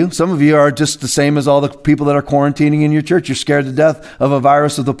 Some of you are just the same as all the people that are quarantining in your church. You're scared to death of a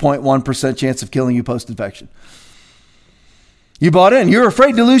virus with a 0.1% chance of killing you post-infection. You bought in. You're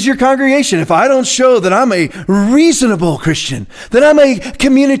afraid to lose your congregation. If I don't show that I'm a reasonable Christian, that I'm a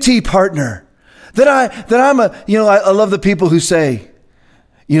community partner, that I'm I love the people who say,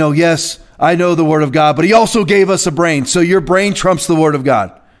 yes, I know the word of God, but he also gave us a brain. So your brain trumps the word of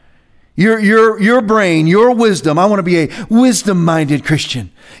God. Your brain, your wisdom. I want to be a wisdom-minded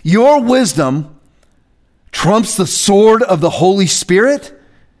Christian. Your wisdom trumps the sword of the Holy Spirit.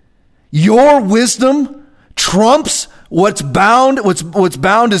 Your wisdom trumps what's bound. What's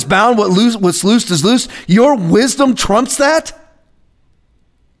bound is bound. What's loosed is loose. Your wisdom trumps that.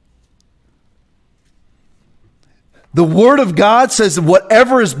 The word of God says that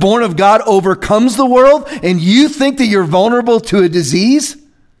whatever is born of God overcomes the world, and you think that you're vulnerable to a disease?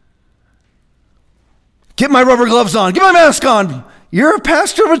 Get my rubber gloves on. Get my mask on. You're a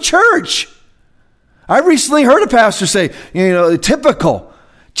pastor of a church. I recently heard a pastor say, typical,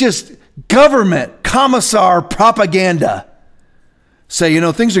 just government, commissar propaganda. Say,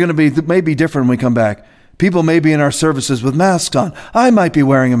 things are going to be maybe different when we come back. People may be in our services with masks on. I might be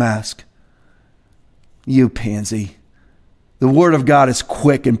wearing a mask. You pansy. The word of God is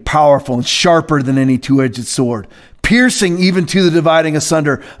quick and powerful and sharper than any two-edged sword, piercing even to the dividing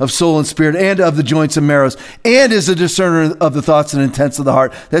asunder of soul and spirit and of the joints and marrows, and is a discerner of the thoughts and intents of the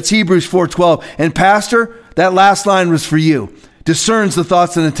heart. That's Hebrews 4:12. And pastor, that last line was for you. Discerns the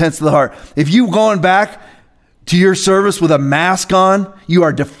thoughts and intents of the heart. If you've gone back to your service with a mask on, you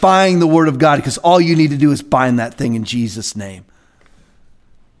are defying the word of God, because all you need to do is bind that thing in Jesus' name.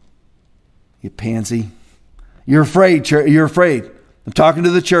 You pansy. You're afraid. You're afraid. I'm talking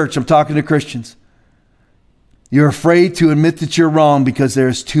to the church. I'm talking to Christians. You're afraid to admit that you're wrong because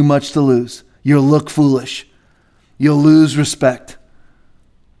there's too much to lose. You'll look foolish. You'll lose respect.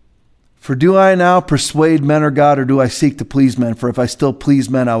 For do I now persuade men or God, or do I seek to please men? For if I still please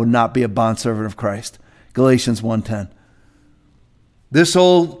men, I would not be a bondservant of Christ. Galatians 1:10. This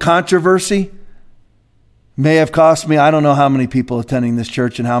whole controversy may have cost me, I don't know how many people attending this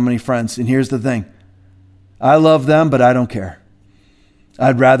church and how many friends. And here's the thing. I love them, but I don't care.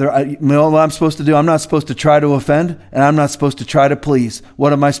 You know what I'm supposed to do? I'm not supposed to try to offend, and I'm not supposed to try to please.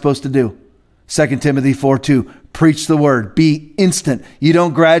 What am I supposed to do? 2 Timothy 4:2, preach the word. Be instant. You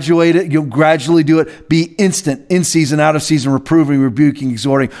don't graduate it. You'll gradually do it. Be instant, in season, out of season, reproving, rebuking,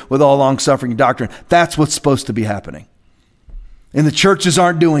 exhorting with all long suffering and doctrine. That's what's supposed to be happening. And the churches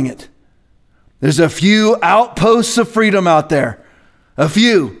aren't doing it. There's a few outposts of freedom out there. A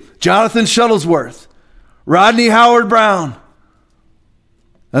few. Jonathan Shuttlesworth, Rodney Howard Brown,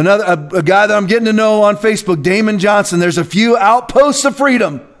 a guy that I'm getting to know on Facebook, Damon Johnson. There's a few outposts of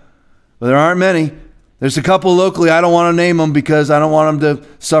freedom, but there aren't many. There's a couple locally. I don't want to name them because I don't want them to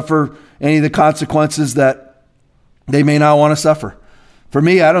suffer any of the consequences that they may not want to suffer. For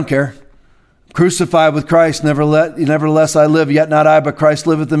me, I don't care. Crucified with Christ, nevertheless I live, yet not I, but Christ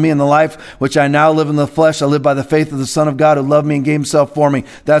liveth in me. In the life which I now live in the flesh, I live by the faith of the Son of God who loved me and gave himself for me.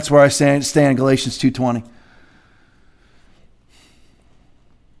 That's where I stand, Galatians 2:20.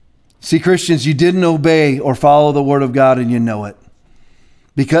 See, Christians, you didn't obey or follow the word of God, and you know it.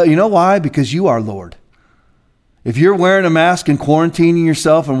 Because you know why? Because you are Lord. If you're wearing a mask and quarantining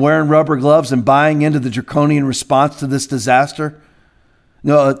yourself and wearing rubber gloves and buying into the draconian response to this disaster,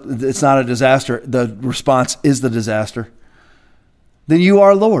 no, it's not a disaster. The response is the disaster. Then you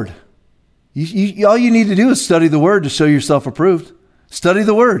are Lord. All you need to do is study the word to show yourself approved. Study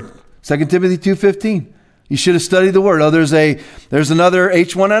the word. 2 Timothy 2:15. You should have studied the word. Oh, there's another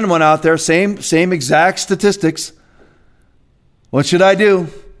H1N1 out there. Same exact statistics. What should I do?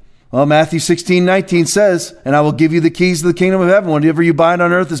 Well, Matthew 16:19 says, and I will give you the keys to the kingdom of heaven. Whatever you bind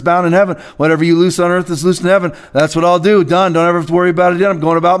on earth is bound in heaven. Whatever you loose on earth is loosed in heaven. That's what I'll do. Done. Don't ever have to worry about it again. I'm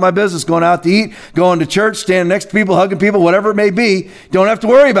going about my business, going out to eat, going to church, standing next to people, hugging people, whatever it may be. Don't have to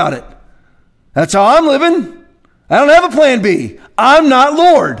worry about it. That's how I'm living. I don't have a plan B. I'm not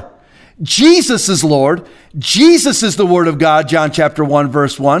Lord. Jesus is Lord. Jesus is the word of God, John chapter 1,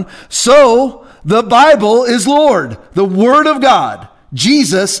 verse 1. So the Bible is Lord, the word of God.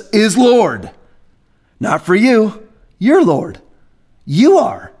 Jesus is Lord. Not for you. You're Lord. You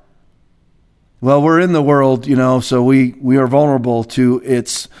are. Well, we're in the world, so we are vulnerable to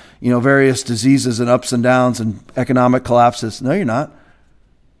its, various diseases and ups and downs and economic collapses. No, you're not.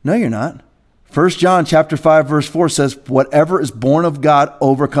 No, you're not. 1 John chapter 5, verse 4 says, whatever is born of God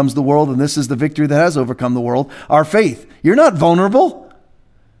overcomes the world, and this is the victory that has overcome the world, our faith. You're not vulnerable.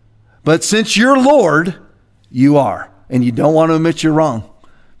 But since you're Lord, you are. And you don't want to admit you're wrong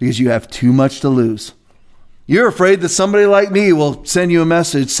because you have too much to lose. You're afraid that somebody like me will send you a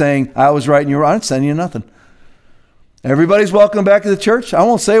message saying, I was right and you're wrong. I'm sending you nothing. Everybody's welcome back to the church. I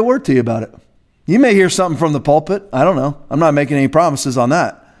won't say a word to you about it. You may hear something from the pulpit. I don't know. I'm not making any promises on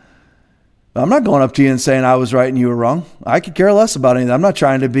that. I'm not going up to you and saying I was right and you were wrong. I could care less about anything. I'm not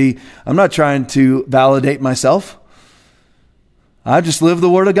trying to validate myself. I just live the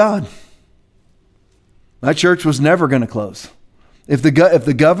word of God. My church was never going to close. If the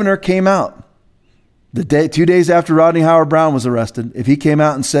governor came out 2 days after Rodney Howard Brown was arrested, if he came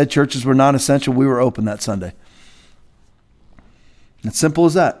out and said churches were non-essential, we were open that Sunday. It's simple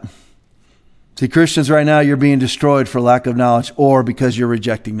as that. See, Christians right now, you're being destroyed for lack of knowledge or because you're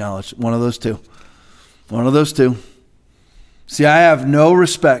rejecting knowledge. One of those two. One of those two. See, I have no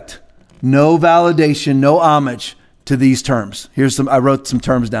respect, no validation, no homage to these terms. I wrote some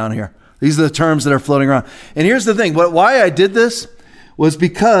terms down here. These are the terms that are floating around. And here's the thing. Why I did this was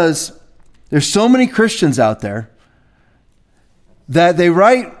because there's so many Christians out there that they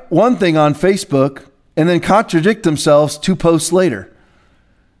write one thing on Facebook and then contradict themselves 2 posts later.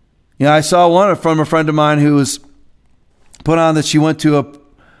 I saw one from a friend of mine who was put on that she went to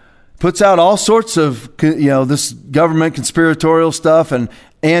puts out all sorts of, this government conspiratorial stuff and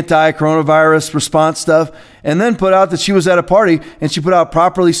anti-coronavirus response stuff, and then put out that she was at a party and she put out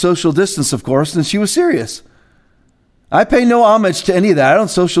properly social distance, of course, and she was serious. I pay no homage to any of that. I don't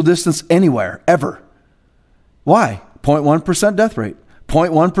social distance anywhere, ever. Why? 0.1% death rate.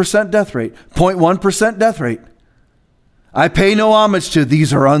 0.1% death rate. 0.1% death rate. I pay no homage to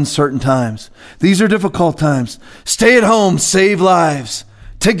these are uncertain times. These are difficult times. Stay at home, save lives.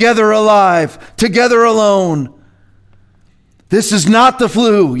 Together alive, together alone. This is not the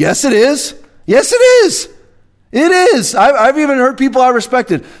flu. Yes, it is. Yes, it is. It is. I've even heard people I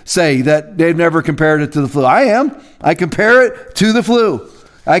respected say that they've never compared it to the flu. I am. I compare it to the flu.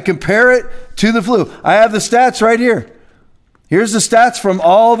 I compare it to the flu. I have the stats right here. Here's the stats from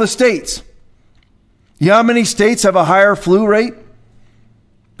all the states. You know how many states have a higher flu rate?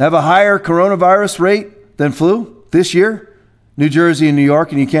 Have a higher coronavirus rate than flu this year? New Jersey and New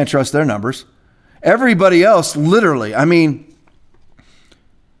York, and you can't trust their numbers. Everybody else, literally,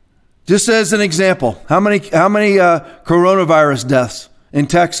 just as an example, how many coronavirus deaths in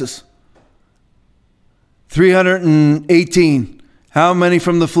Texas? 318. How many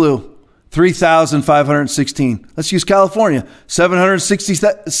from the flu? 3,516. Let's use California.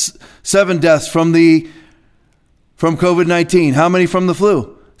 767 deaths from COVID-19. How many from the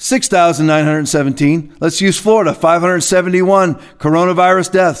flu? 6,917. Let's use Florida. 571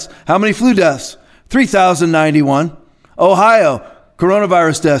 coronavirus deaths. How many flu deaths? 3,091. Ohio,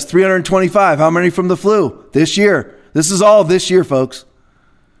 coronavirus deaths, 325. How many from the flu this year? This is all this year, folks.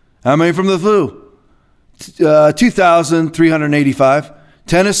 How many from the flu? 2,385.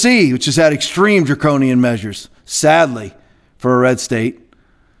 Tennessee, which has had extreme draconian measures, sadly, for a red state.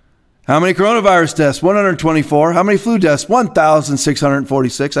 How many coronavirus deaths? 124. How many flu deaths?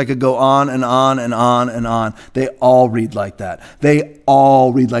 1,646. I could go on and on and on and on. They all read like that. They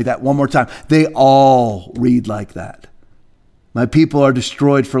all read like that. One more time. They all read like that. My people are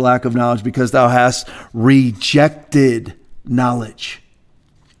destroyed for lack of knowledge because thou hast rejected knowledge.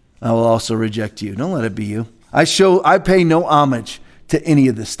 I will also reject you. Don't let it be you. I pay no homage to any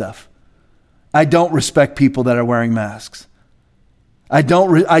of this stuff. I don't respect people that are wearing masks. I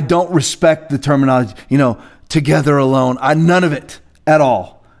don't respect the terminology, together alone. None of it at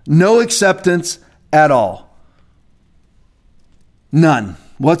all. No acceptance at all. None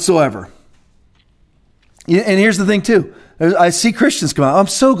whatsoever. And here's the thing too. I see Christians come out. I'm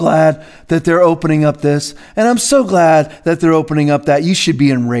so glad that they're opening up this, and I'm so glad that they're opening up that. You should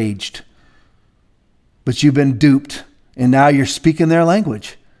be enraged. But you've been duped, and now you're speaking their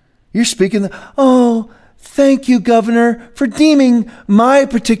language. You're speaking thank you, Governor, for deeming my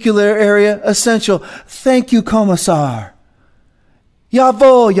particular area essential. Thank you, Commissar.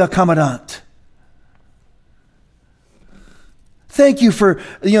 Yavo, ya Commandant. Thank you for,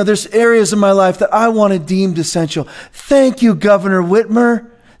 there's areas in my life that I want to deem essential. Thank you, Governor Whitmer.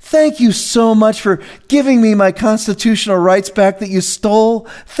 Thank you so much for giving me my constitutional rights back that you stole.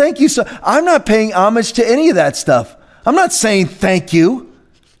 Thank you. I'm not paying homage to any of that stuff. I'm not saying thank you.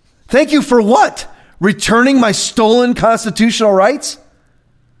 Thank you for what? Returning my stolen constitutional rights?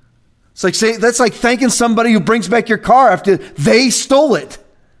 That's like thanking somebody who brings back your car after they stole it.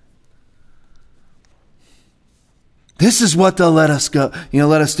 This is what they'll let us go,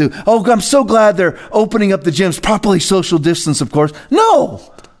 let us do. Oh, I'm so glad they're opening up the gyms, properly social distance, of course. No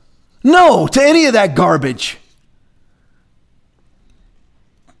to any of that garbage.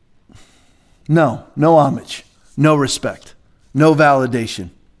 No homage, no respect, no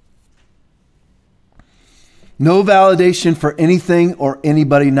validation. No validation for anything or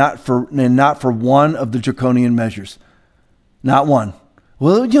anybody, not for one of the draconian measures. Not one.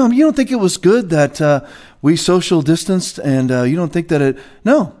 Well, you don't think it was good that we social distanced, and you don't think that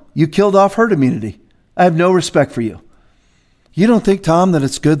no, you killed off herd immunity. I have no respect for you. You don't think, Tom, that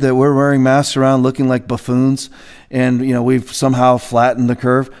it's good that we're wearing masks around looking like buffoons and, we've somehow flattened the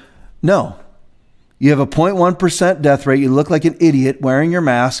curve? No. You have a 0.1% death rate. You look like an idiot wearing your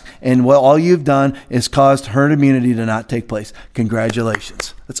mask, and all you've done is caused herd immunity to not take place.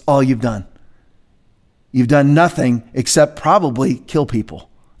 Congratulations. That's all you've done. You've done nothing except probably kill people.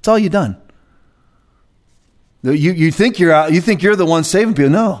 That's all you've done. You think you're out. You think you're the one saving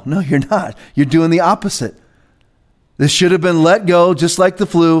people. No, you're not. You're doing the opposite. This should have been let go, just like the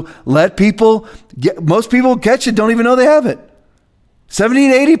flu. Let people most people catch it, don't even know they have it. 70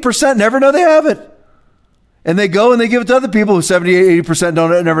 to 80% never know they have it. And they go and they give it to other people who 70,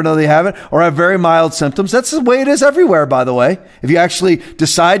 80% never know they have it or have very mild symptoms. That's the way it is everywhere, by the way. If you actually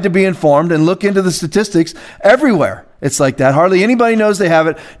decide to be informed and look into the statistics, everywhere it's like that. Hardly anybody knows they have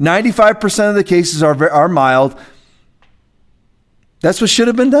it. 95% of the cases are mild. That's what should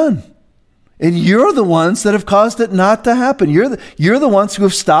have been done. And you're the ones that have caused it not to happen. You're the ones who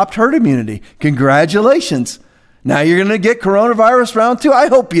have stopped herd immunity. Congratulations. Now you're going to get coronavirus round 2. I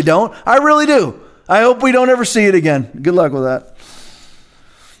hope you don't. I really do. I hope we don't ever see it again. Good luck with that.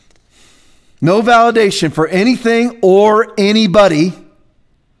 No validation for anything or anybody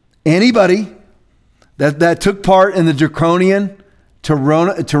that took part in the draconian,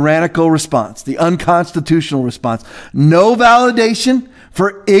 tyrannical response, the unconstitutional response. No validation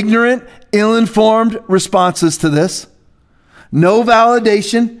for ignorant, ill-informed responses to this. No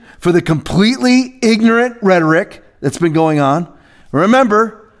validation for the completely ignorant rhetoric that's been going on.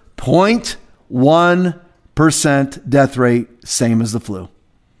 Remember, 0.1% death rate, same as the flu.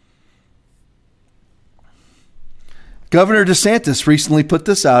 Governor DeSantis recently put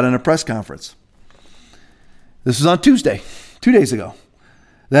this out in a press conference. This was on Tuesday, 2 days ago.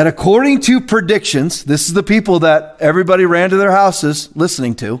 that according to predictions, this is the people that everybody ran to their houses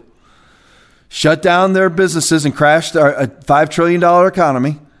listening to, shut down their businesses and crashed a $5 trillion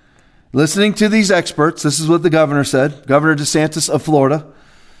economy. Listening to these experts, this is what the governor said, Governor DeSantis of Florida,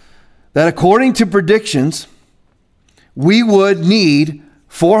 that according to predictions, we would need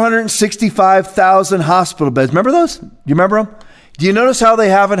 465,000 hospital beds. Remember those? Do you remember them? Do you notice how they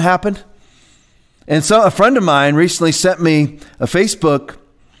haven't happened? And so a friend of mine recently sent me a message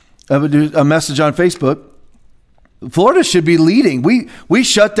on Facebook. Florida should be leading. We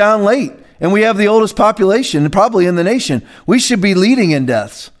shut down late, and we have the oldest population probably in the nation. We should be leading in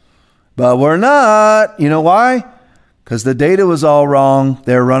deaths, but we're not. You know why? Because the data was all wrong.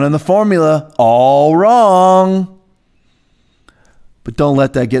 They're running the formula all wrong. But don't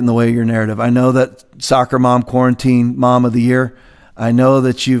let that get in the way of your narrative. I know that soccer mom, quarantine mom of the year. I know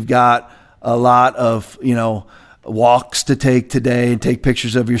that you've got a lot of, walks to take today and take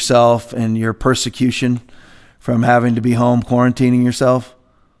pictures of yourself and your persecution from having to be home quarantining yourself.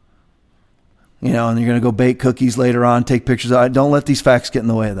 And you're going to go bake cookies later on, take pictures. Don't let these facts get in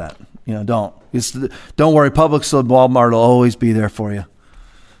the way of that. Don't. Don't worry. Publix and Walmart will always be there for you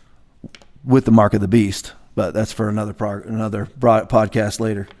with the mark of the beast. But that's for another podcast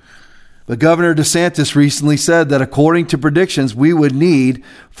later. But Governor DeSantis recently said that according to predictions, we would need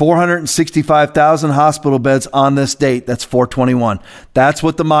 465,000 hospital beds on this date. That's 4/21. That's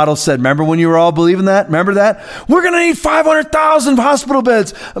what the model said. Remember when you were all believing that? Remember that? We're going to need 500,000 hospital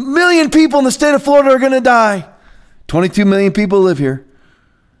beds. 1 million people in the state of Florida are going to die. 22 million people live here.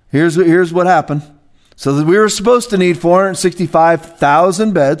 Here's what happened. So that we were supposed to need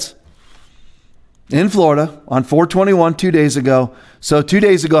 465,000 beds in Florida on 4/21 2 days ago. So 2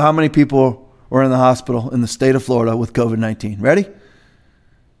 days ago, how many people were in the hospital in the state of Florida with COVID-19? Ready?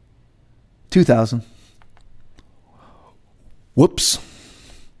 2,000. Whoops.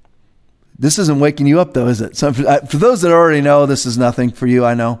 This isn't waking you up though, is it? So for those that already know, this is nothing for you,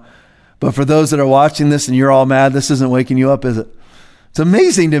 I know. But for those that are watching this and you're all mad, this isn't waking you up, is it? It's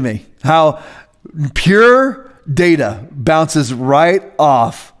amazing to me how pure data bounces right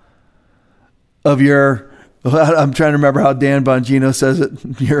off of your, I'm trying to remember how Dan Bongino says it,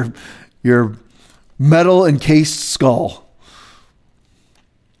 your metal encased skull.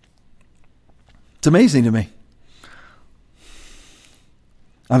 It's amazing to me.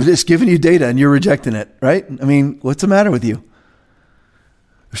 I'm just giving you data and you're rejecting it, right? I mean, what's the matter with you?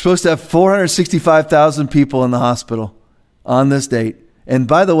 We're supposed to have 465,000 people in the hospital on this date. And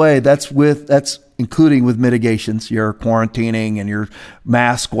by the way, that's including with mitigations, your quarantining and your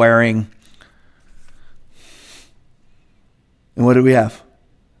mask wearing. And what do we have?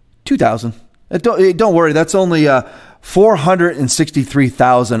 2,000. Don't worry, that's only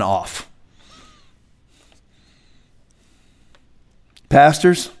 463,000 off.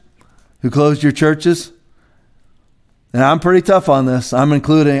 Pastors who closed your churches, and I'm pretty tough on this. I'm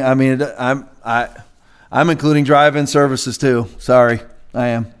including drive-in services too. Sorry, I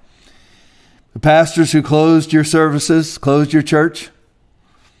am. The pastors who closed your services, closed your church,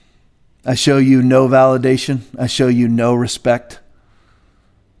 I show you no validation. I show you no respect.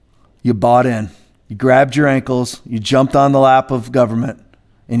 You bought in. You grabbed your ankles. You jumped on the lap of government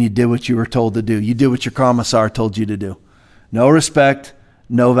and you did what you were told to do. You did what your commissar told you to do. No respect,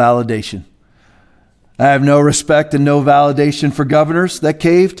 no validation. I have no respect and no validation for governors that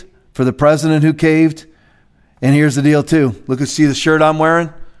caved, for the president who caved. And here's the deal too. Look, see the shirt I'm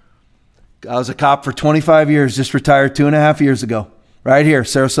wearing? I was a cop for 25 years, just retired 2.5 years ago. Right here,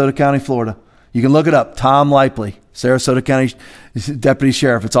 Sarasota County, Florida. You can look it up. Tom Laipply, Sarasota County Deputy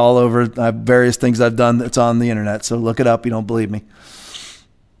Sheriff. It's all over. I have various things I've done that's on the internet. So look it up. You don't believe me.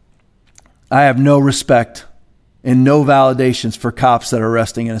 I have no respect and no validations for cops that are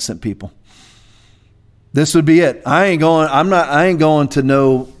arresting innocent people. This would be it. I ain't going to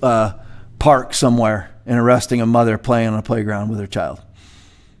no park somewhere and arresting a mother playing on a playground with her child.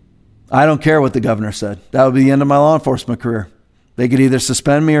 I don't care what the governor said. That would be the end of my law enforcement career. They could either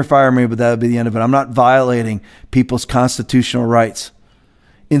suspend me or fire me, but that would be the end of it. I'm not violating people's constitutional rights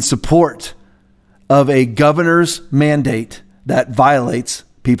in support of a governor's mandate that violates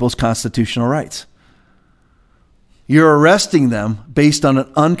people's constitutional rights. You're arresting them based on an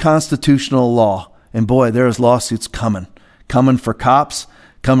unconstitutional law. And boy, there's lawsuits coming for cops,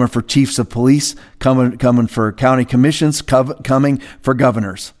 coming for chiefs of police, coming for county commissions, coming for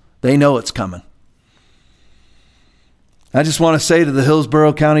governors. They know it's coming. I just want to say to the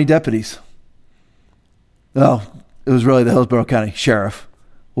Hillsborough County deputies, well, it was really the Hillsborough County Sheriff,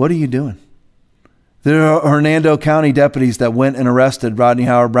 what are you doing? There are Hernando County deputies that went and arrested Rodney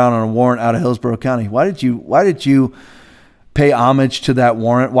Howard Brown on a warrant out of Hillsborough County. Why did you pay homage to that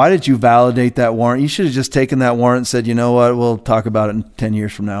warrant? Why did you validate that warrant? You should have just taken that warrant and said, you know what, we'll talk about it in 10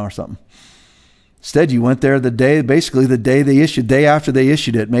 years from now or something. Instead, you went there basically the day they issued, day after they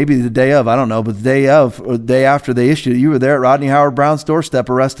issued it, maybe the day of, I don't know, but the day of or the day after they issued it, you were there at Rodney Howard Brown's doorstep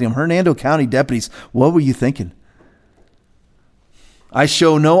arresting him. Hernando County deputies, what were you thinking? I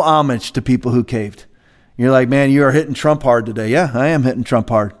show no homage to people who caved. You're like, man, you are hitting Trump hard today. Yeah, I am hitting Trump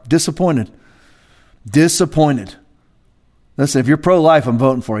hard. Disappointed. Listen, if you're pro-life, I'm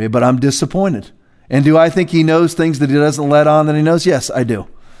voting for you, but I'm disappointed. And do I think he knows things that he doesn't let on that he knows? Yes, I do.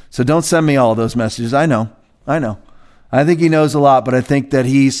 So don't send me all those messages. I know. I think he knows a lot, but I think that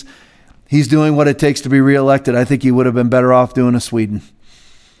he's doing what it takes to be reelected. I think he would have been better off doing a Sweden.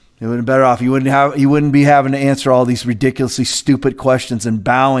 He would have been better off. He wouldn't be having to answer all these ridiculously stupid questions and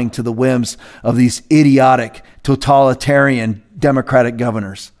bowing to the whims of these idiotic, totalitarian Democratic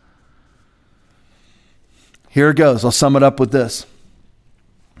governors. Here it goes. I'll sum it up with this.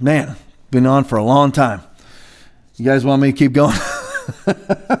 Man, been on for a long time. You guys want me to keep going?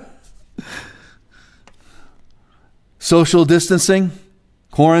 Social distancing,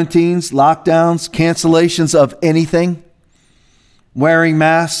 quarantines, lockdowns, cancellations of anything, wearing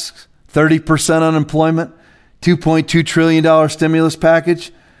masks, 30% unemployment, $2.2 trillion stimulus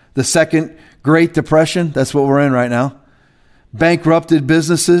package, the second Great Depression, that's what we're in right now, bankrupted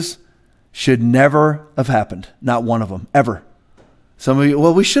businesses should never have happened. Not one of them, ever. Some of you,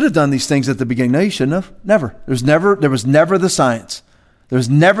 well, we should have done these things at the beginning. No, you shouldn't have. Never. There was never the science. There was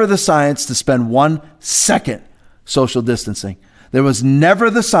never the science to spend 1 second social distancing. There was never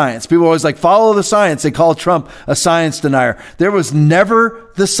the science. People are always like, follow the science. They call Trump a science denier. There was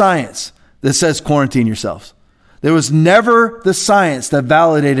never the science that says quarantine yourselves. There was never the science that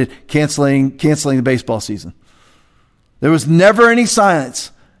validated canceling the baseball season. There was never any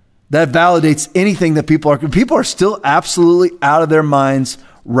science that validates anything that people are still absolutely out of their minds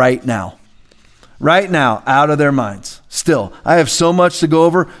right now. Right now, out of their minds. Still, I have so much to go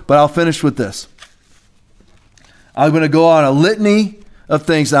over, but I'll finish with this. I'm going to go on a litany of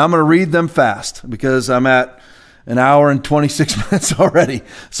things. Now, I'm going to read them fast because I'm at an hour and 26 minutes already.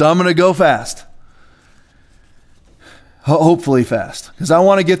 So I'm going to go fast. Hopefully fast, because I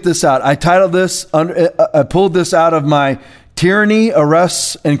want to get this out. I titled this, I pulled this out of my Tyranny,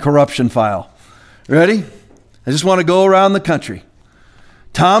 Arrests, and Corruption file. Ready? I just want to go around the country.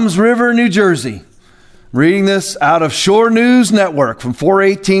 Toms River, New Jersey. Reading this out of Shore News Network from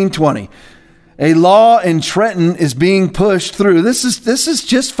 4/18/20. A law in Trenton is being pushed through. This is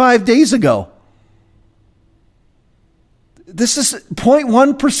just 5 days ago. This is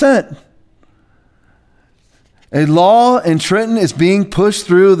 0.1%. A law in Trenton is being pushed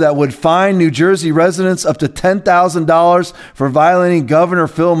through that would fine New Jersey residents up to $10,000 for violating Governor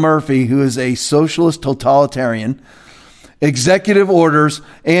Phil Murphy, who is a socialist totalitarian, executive orders.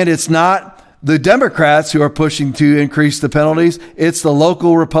 And it's not the Democrats who are pushing to increase the penalties. It's the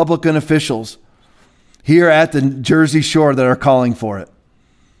local Republican officials here at the Jersey Shore that are calling for it.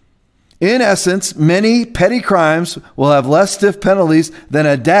 In essence, many petty crimes will have less stiff penalties than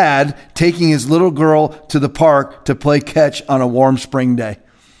a dad taking his little girl to the park to play catch on a warm spring day.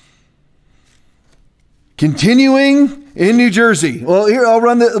 Continuing in New Jersey. Well, here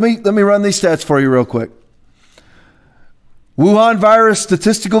let me run these stats for you real quick. Wuhan virus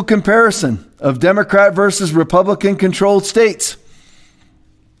statistical comparison of Democrat versus Republican controlled states.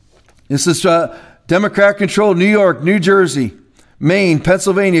 This is Democrat controlled New York, New Jersey, Maine,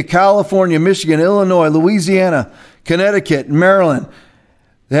 Pennsylvania, California, Michigan, Illinois, Louisiana, Connecticut, Maryland.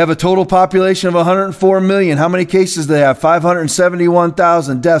 They have a total population of 104 million. How many cases do they have?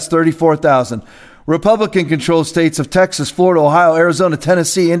 571,000. Deaths, 34,000. Republican-controlled states of Texas, Florida, Ohio, Arizona,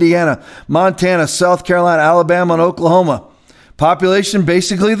 Tennessee, Indiana, Montana, South Carolina, Alabama, and Oklahoma. Population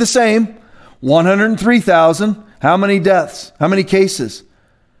basically the same. 103,000. How many deaths? How many cases?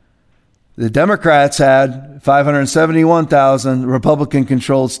 The Democrats had 571,000.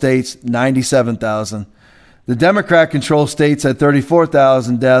 Republican-controlled states, 97,000. The Democrat-controlled states had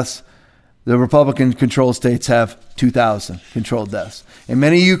 34,000 deaths. The Republican-controlled states have 2,000 controlled deaths. And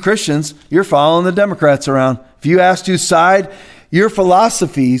many of you Christians, you're following the Democrats around. If you asked whose side, your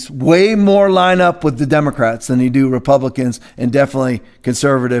philosophies way more line up with the Democrats than you do Republicans and definitely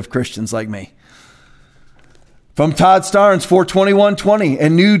conservative Christians like me. From Todd Starnes, 4/21/20, a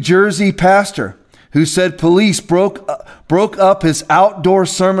New Jersey pastor who said police broke up his outdoor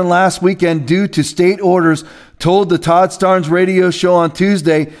sermon last weekend due to state orders, told the Todd Starnes radio show on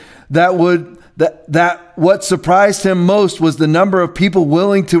Tuesday that what surprised him most was the number of people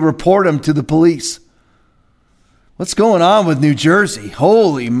willing to report him to the police. What's going on with New Jersey?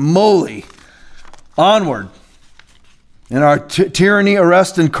 Holy moly. Onward. in our tyranny,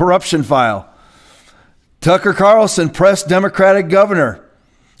 arrest, and corruption file. Tucker Carlson pressed Democratic governor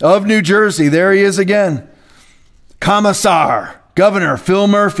of New Jersey. There he is again. Commissar, Governor Phil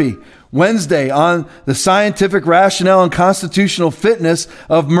Murphy, Wednesday on the scientific rationale and constitutional fitness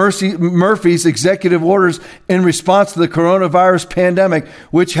of Murphy's executive orders in response to the coronavirus pandemic,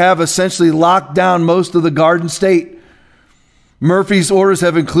 which have essentially locked down most of the Garden State. Murphy's orders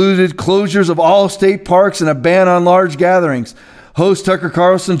have included closures of all state parks and a ban on large gatherings. Host Tucker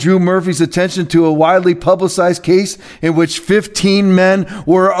Carlson drew Murphy's attention to a widely publicized case in which 15 men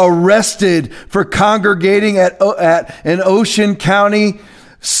were arrested for congregating at an Ocean County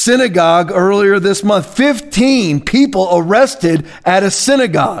synagogue earlier this month. 15 people arrested at a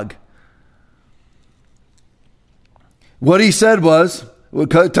synagogue. What he said was,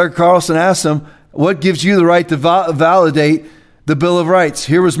 Tucker Carlson asked him, what gives you the right to validate the Bill of Rights?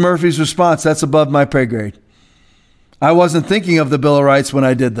 Here was Murphy's response: that's above my pay grade. I wasn't thinking of the Bill of Rights when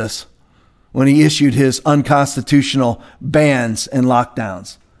I did this, when he issued his unconstitutional bans and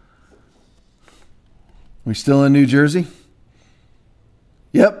lockdowns. We still in New Jersey?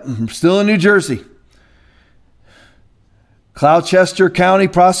 Yep, I'm still in New Jersey. Gloucester County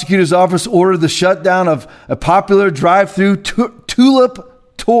Prosecutor's Office ordered the shutdown of a popular drive-through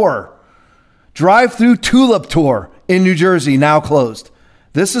tulip tour. Drive-through tulip tour in New Jersey, now closed.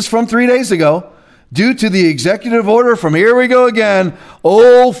 This is from 3 days ago, due to the executive order from, here we go again,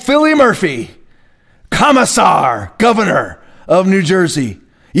 old Philly Murphy, Commissar, Governor of New Jersey.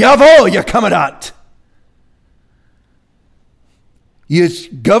 Jawohl, Herr Kommandant.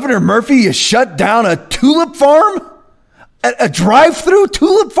 Governor Murphy, you shut down a tulip farm? A drive-through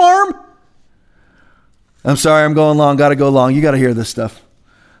tulip farm? I'm sorry, I'm going long. Got to go long. You got to hear this stuff.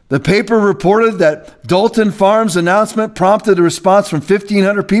 The paper reported that Dalton Farms' announcement prompted a response from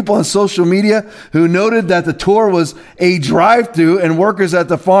 1,500 people on social media who noted that the tour was a drive-through, and workers at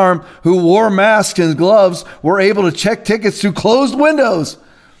the farm who wore masks and gloves were able to check tickets through closed windows.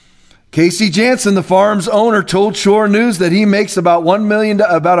 Casey Jansen, the farm's owner, told Shore News that he makes about $1 million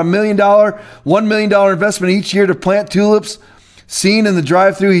investment each year to plant tulips. Seen in the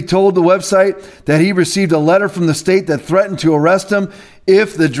drive-thru, he told the website that he received a letter from the state that threatened to arrest him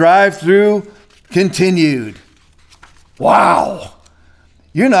if the drive-thru continued. Wow.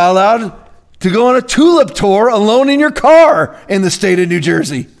 You're not allowed to go on a tulip tour alone in your car in the state of New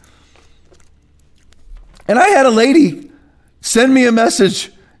Jersey. And I had a lady send me a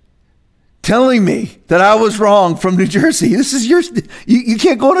message telling me that I was wrong from New Jersey. This is you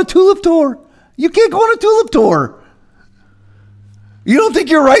can't go on a tulip tour. You can't go on a tulip tour. You don't think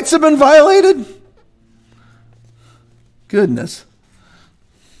your rights have been violated? Goodness.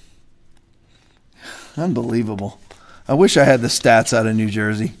 Unbelievable. I wish I had the stats out of New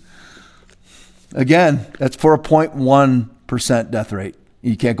Jersey. Again, that's for a 0.1% death rate.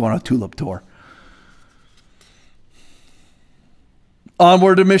 You can't go on a tulip tour.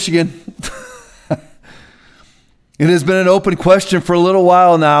 Onward to Michigan. It has been an open question for a little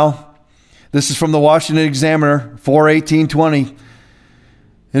while now. This is from the Washington Examiner, 4/18/20.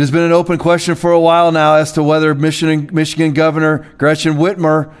 It has been an open question for a while now as to whether Michigan Governor Gretchen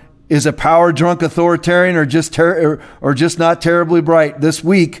Whitmer is a power-drunk authoritarian or just not terribly bright. This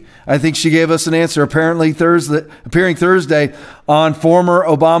week, I think she gave us an answer. Apparently appearing Thursday on former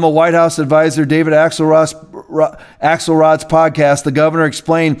Obama White House advisor David Axelrod's podcast, the governor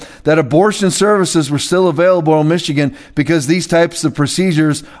explained that abortion services were still available in Michigan because these types of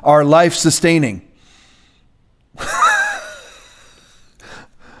procedures are life-sustaining.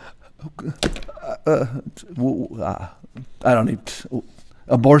 I don't need...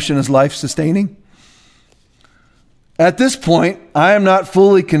 Abortion is life-sustaining? At this point, I am not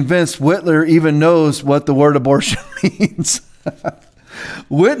fully convinced Whitmer even knows what the word abortion means.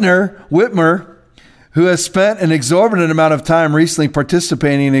 Whitmer, who has spent an exorbitant amount of time recently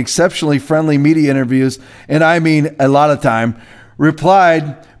participating in exceptionally friendly media interviews, and I mean a lot of time,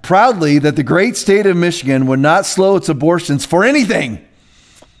 replied proudly that the great state of Michigan would not slow its abortions for anything.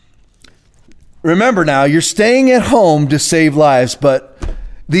 Remember now, you're staying at home to save lives, but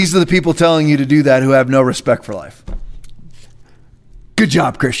these are the people telling you to do that who have no respect for life. Good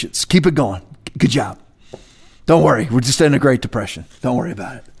job, Christians. Keep it going. Good job. Don't worry. We're just in a Great Depression. Don't worry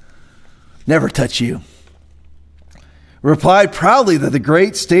about it. Never touch you. Replied proudly that the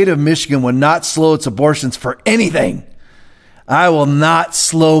great state of Michigan would not slow its abortions for anything. I will not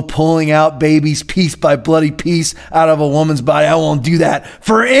slow pulling out babies piece by bloody piece out of a woman's body. I won't do that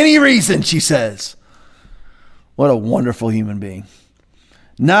for any reason, she says. What a wonderful human being.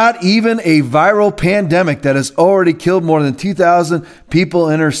 Not even a viral pandemic that has already killed more than 2,000 people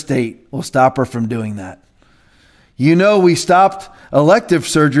in her state will stop her from doing that. You know, we stopped elective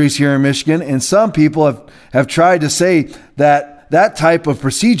surgeries here in Michigan, and some people have tried to say that type of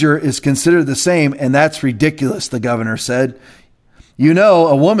procedure is considered the same, and that's ridiculous, the governor said. You know,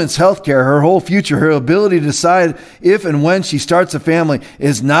 a woman's health care, her whole future, her ability to decide if and when she starts a family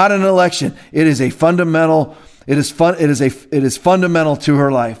is not an election. It is fundamental to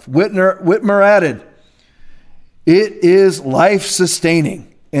her life. Whitmer added, it is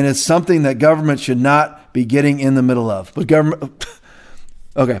life-sustaining, and it's something that government should not be getting in the middle of. But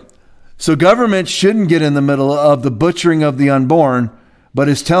so government shouldn't get in the middle of the butchering of the unborn, but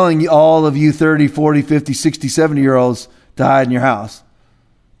is telling all of you 30, 40, 50, 60, 70-year-olds to hide in your house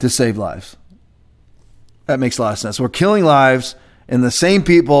to save lives. That makes a lot of sense. We're killing lives, and the same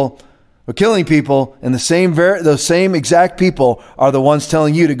people are killing people, and those same exact people are the ones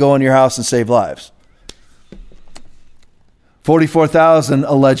telling you to go in your house and save lives. 44,000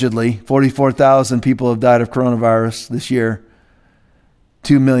 people have died of coronavirus this year.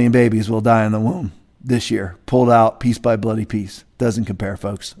 2 million babies will die in the womb this year, pulled out piece by bloody piece. Doesn't compare,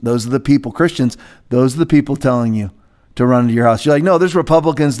 folks. Those are the people, Christians, those are the people telling you to run into your house. You're like, no, there's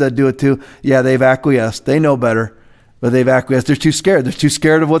Republicans that do it too. Yeah, they've acquiesced. They know better, but they've acquiesced. They're too scared. They're too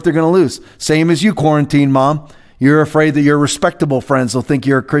scared of what they're going to lose. Same as you, quarantine mom. You're afraid that your respectable friends will think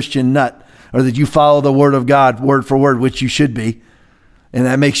you're a Christian nut, or that you follow the word of God word for word, which you should be. And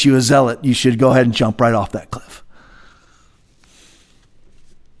that makes you a zealot. You should go ahead and jump right off that cliff.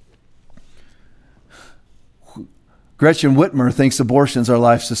 Gretchen Whitmer thinks abortions are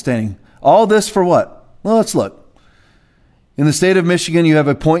life-sustaining. All this for what? Well, let's look. In the state of Michigan, you have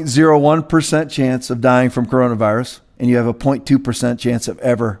a 0.01% chance of dying from coronavirus, and you have a 0.2% chance of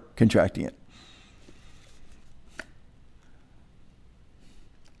ever contracting it.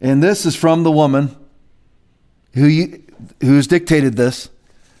 And this is from the woman who's dictated this.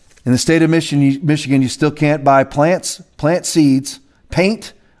 In the state of Michigan, you still can't buy plants, plant seeds,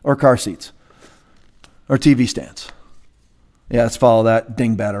 paint, or car seats, or TV stands. Yeah, let's follow that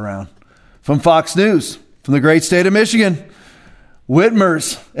dingbat around. From Fox News, from the great state of Michigan,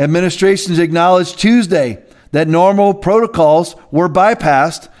 Whitmer's administration acknowledged Tuesday that normal protocols were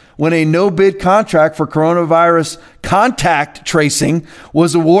bypassed when a no-bid contract for coronavirus contact tracing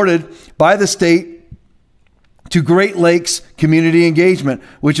was awarded by the state to Great Lakes Community Engagement,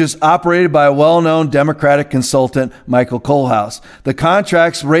 which is operated by a well-known Democratic consultant, Michael Kohlhaas. The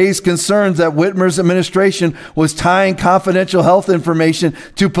contracts raised concerns that Whitmer's administration was tying confidential health information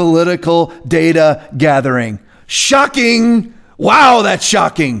to political data gathering. Shocking! Wow, that's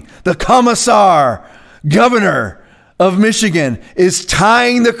shocking. The commissar, governor of Michigan, is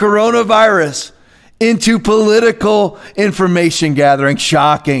tying the coronavirus into political information gathering.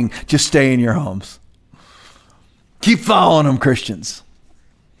 Shocking. Just stay in your homes. Keep following them, Christians.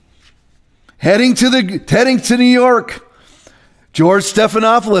 Heading to New York, George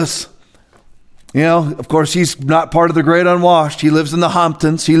Stephanopoulos. You know, of course, he's not part of the great unwashed. He lives in the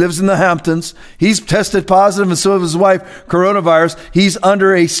Hamptons. He's tested positive, and so is his wife, coronavirus. He's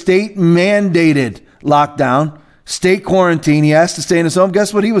under a state-mandated lockdown, state quarantine. He has to stay in his home.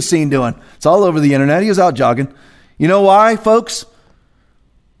 Guess what he was seen doing? It's all over the internet. He was out jogging. You know why, folks?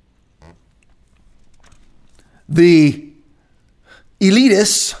 The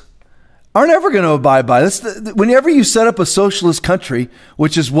elitists are never going to abide by this. Whenever you set up a socialist country,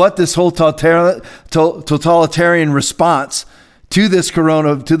 which is what this whole totalitarian response to the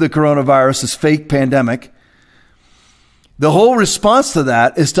coronavirus, this fake pandemic, the whole response to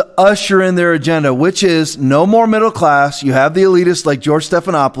that is to usher in their agenda, which is no more middle class. You have the elitists like George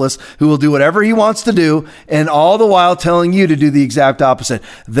Stephanopoulos who will do whatever he wants to do, and all the while telling you to do the exact opposite.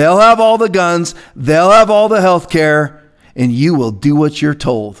 They'll have all the guns, they'll have all the health care, and you will do what you're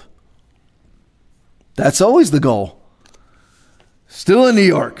told. That's always the goal. Still in New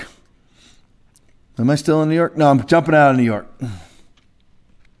York. Am I still in New York? No, I'm jumping out of New York.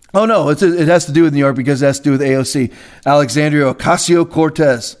 Oh, no, it has to do with New York because it has to do with AOC, Alexandria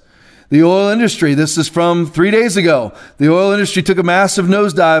Ocasio-Cortez. The oil industry, this is from 3 days ago. The oil industry took a massive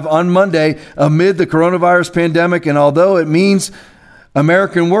nosedive on Monday amid the coronavirus pandemic, and although it means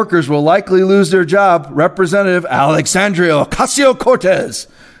American workers will likely lose their job, Representative Alexandria Ocasio-Cortez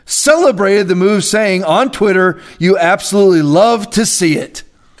celebrated the move, saying on Twitter, "You absolutely love to see it."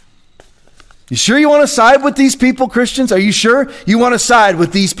 You sure you want to side with these people, Christians? Are you sure you want to side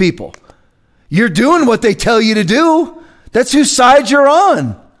with these people? You're doing what they tell you to do. That's whose side you're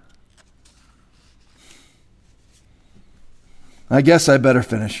on. I guess I better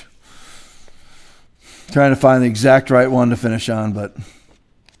finish. Trying to find the exact right one to finish on, but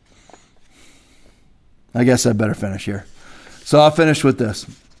I guess I better finish here. So I'll finish with this.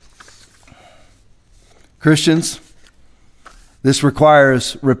 Christians, This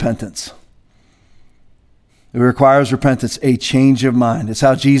requires repentance. It requires repentance, a change of mind. It's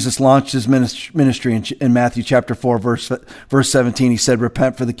how Jesus launched his ministry in Matthew chapter 4, verse 17. He said,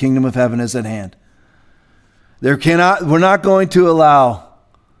 repent, for the kingdom of heaven is at hand. We're not going to allow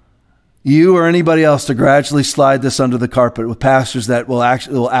you or anybody else to gradually slide this under the carpet with pastors that will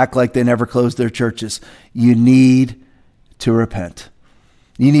act like they never closed their churches. You need to repent.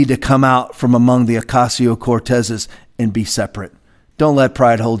 You need to come out from among the Ocasio-Cortezes and be separate. Don't let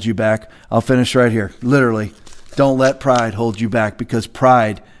pride hold you back. I'll finish right here. Literally, don't let pride hold you back, because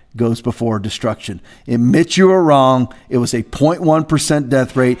pride goes before destruction. Admit you were wrong. It was a 0.1%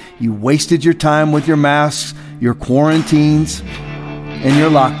 death rate. You wasted your time with your masks, your quarantines, and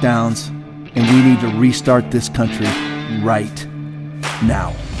your lockdowns. And we need to restart this country right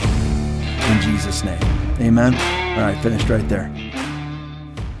now. In Jesus' name. Amen. All right, finished right there.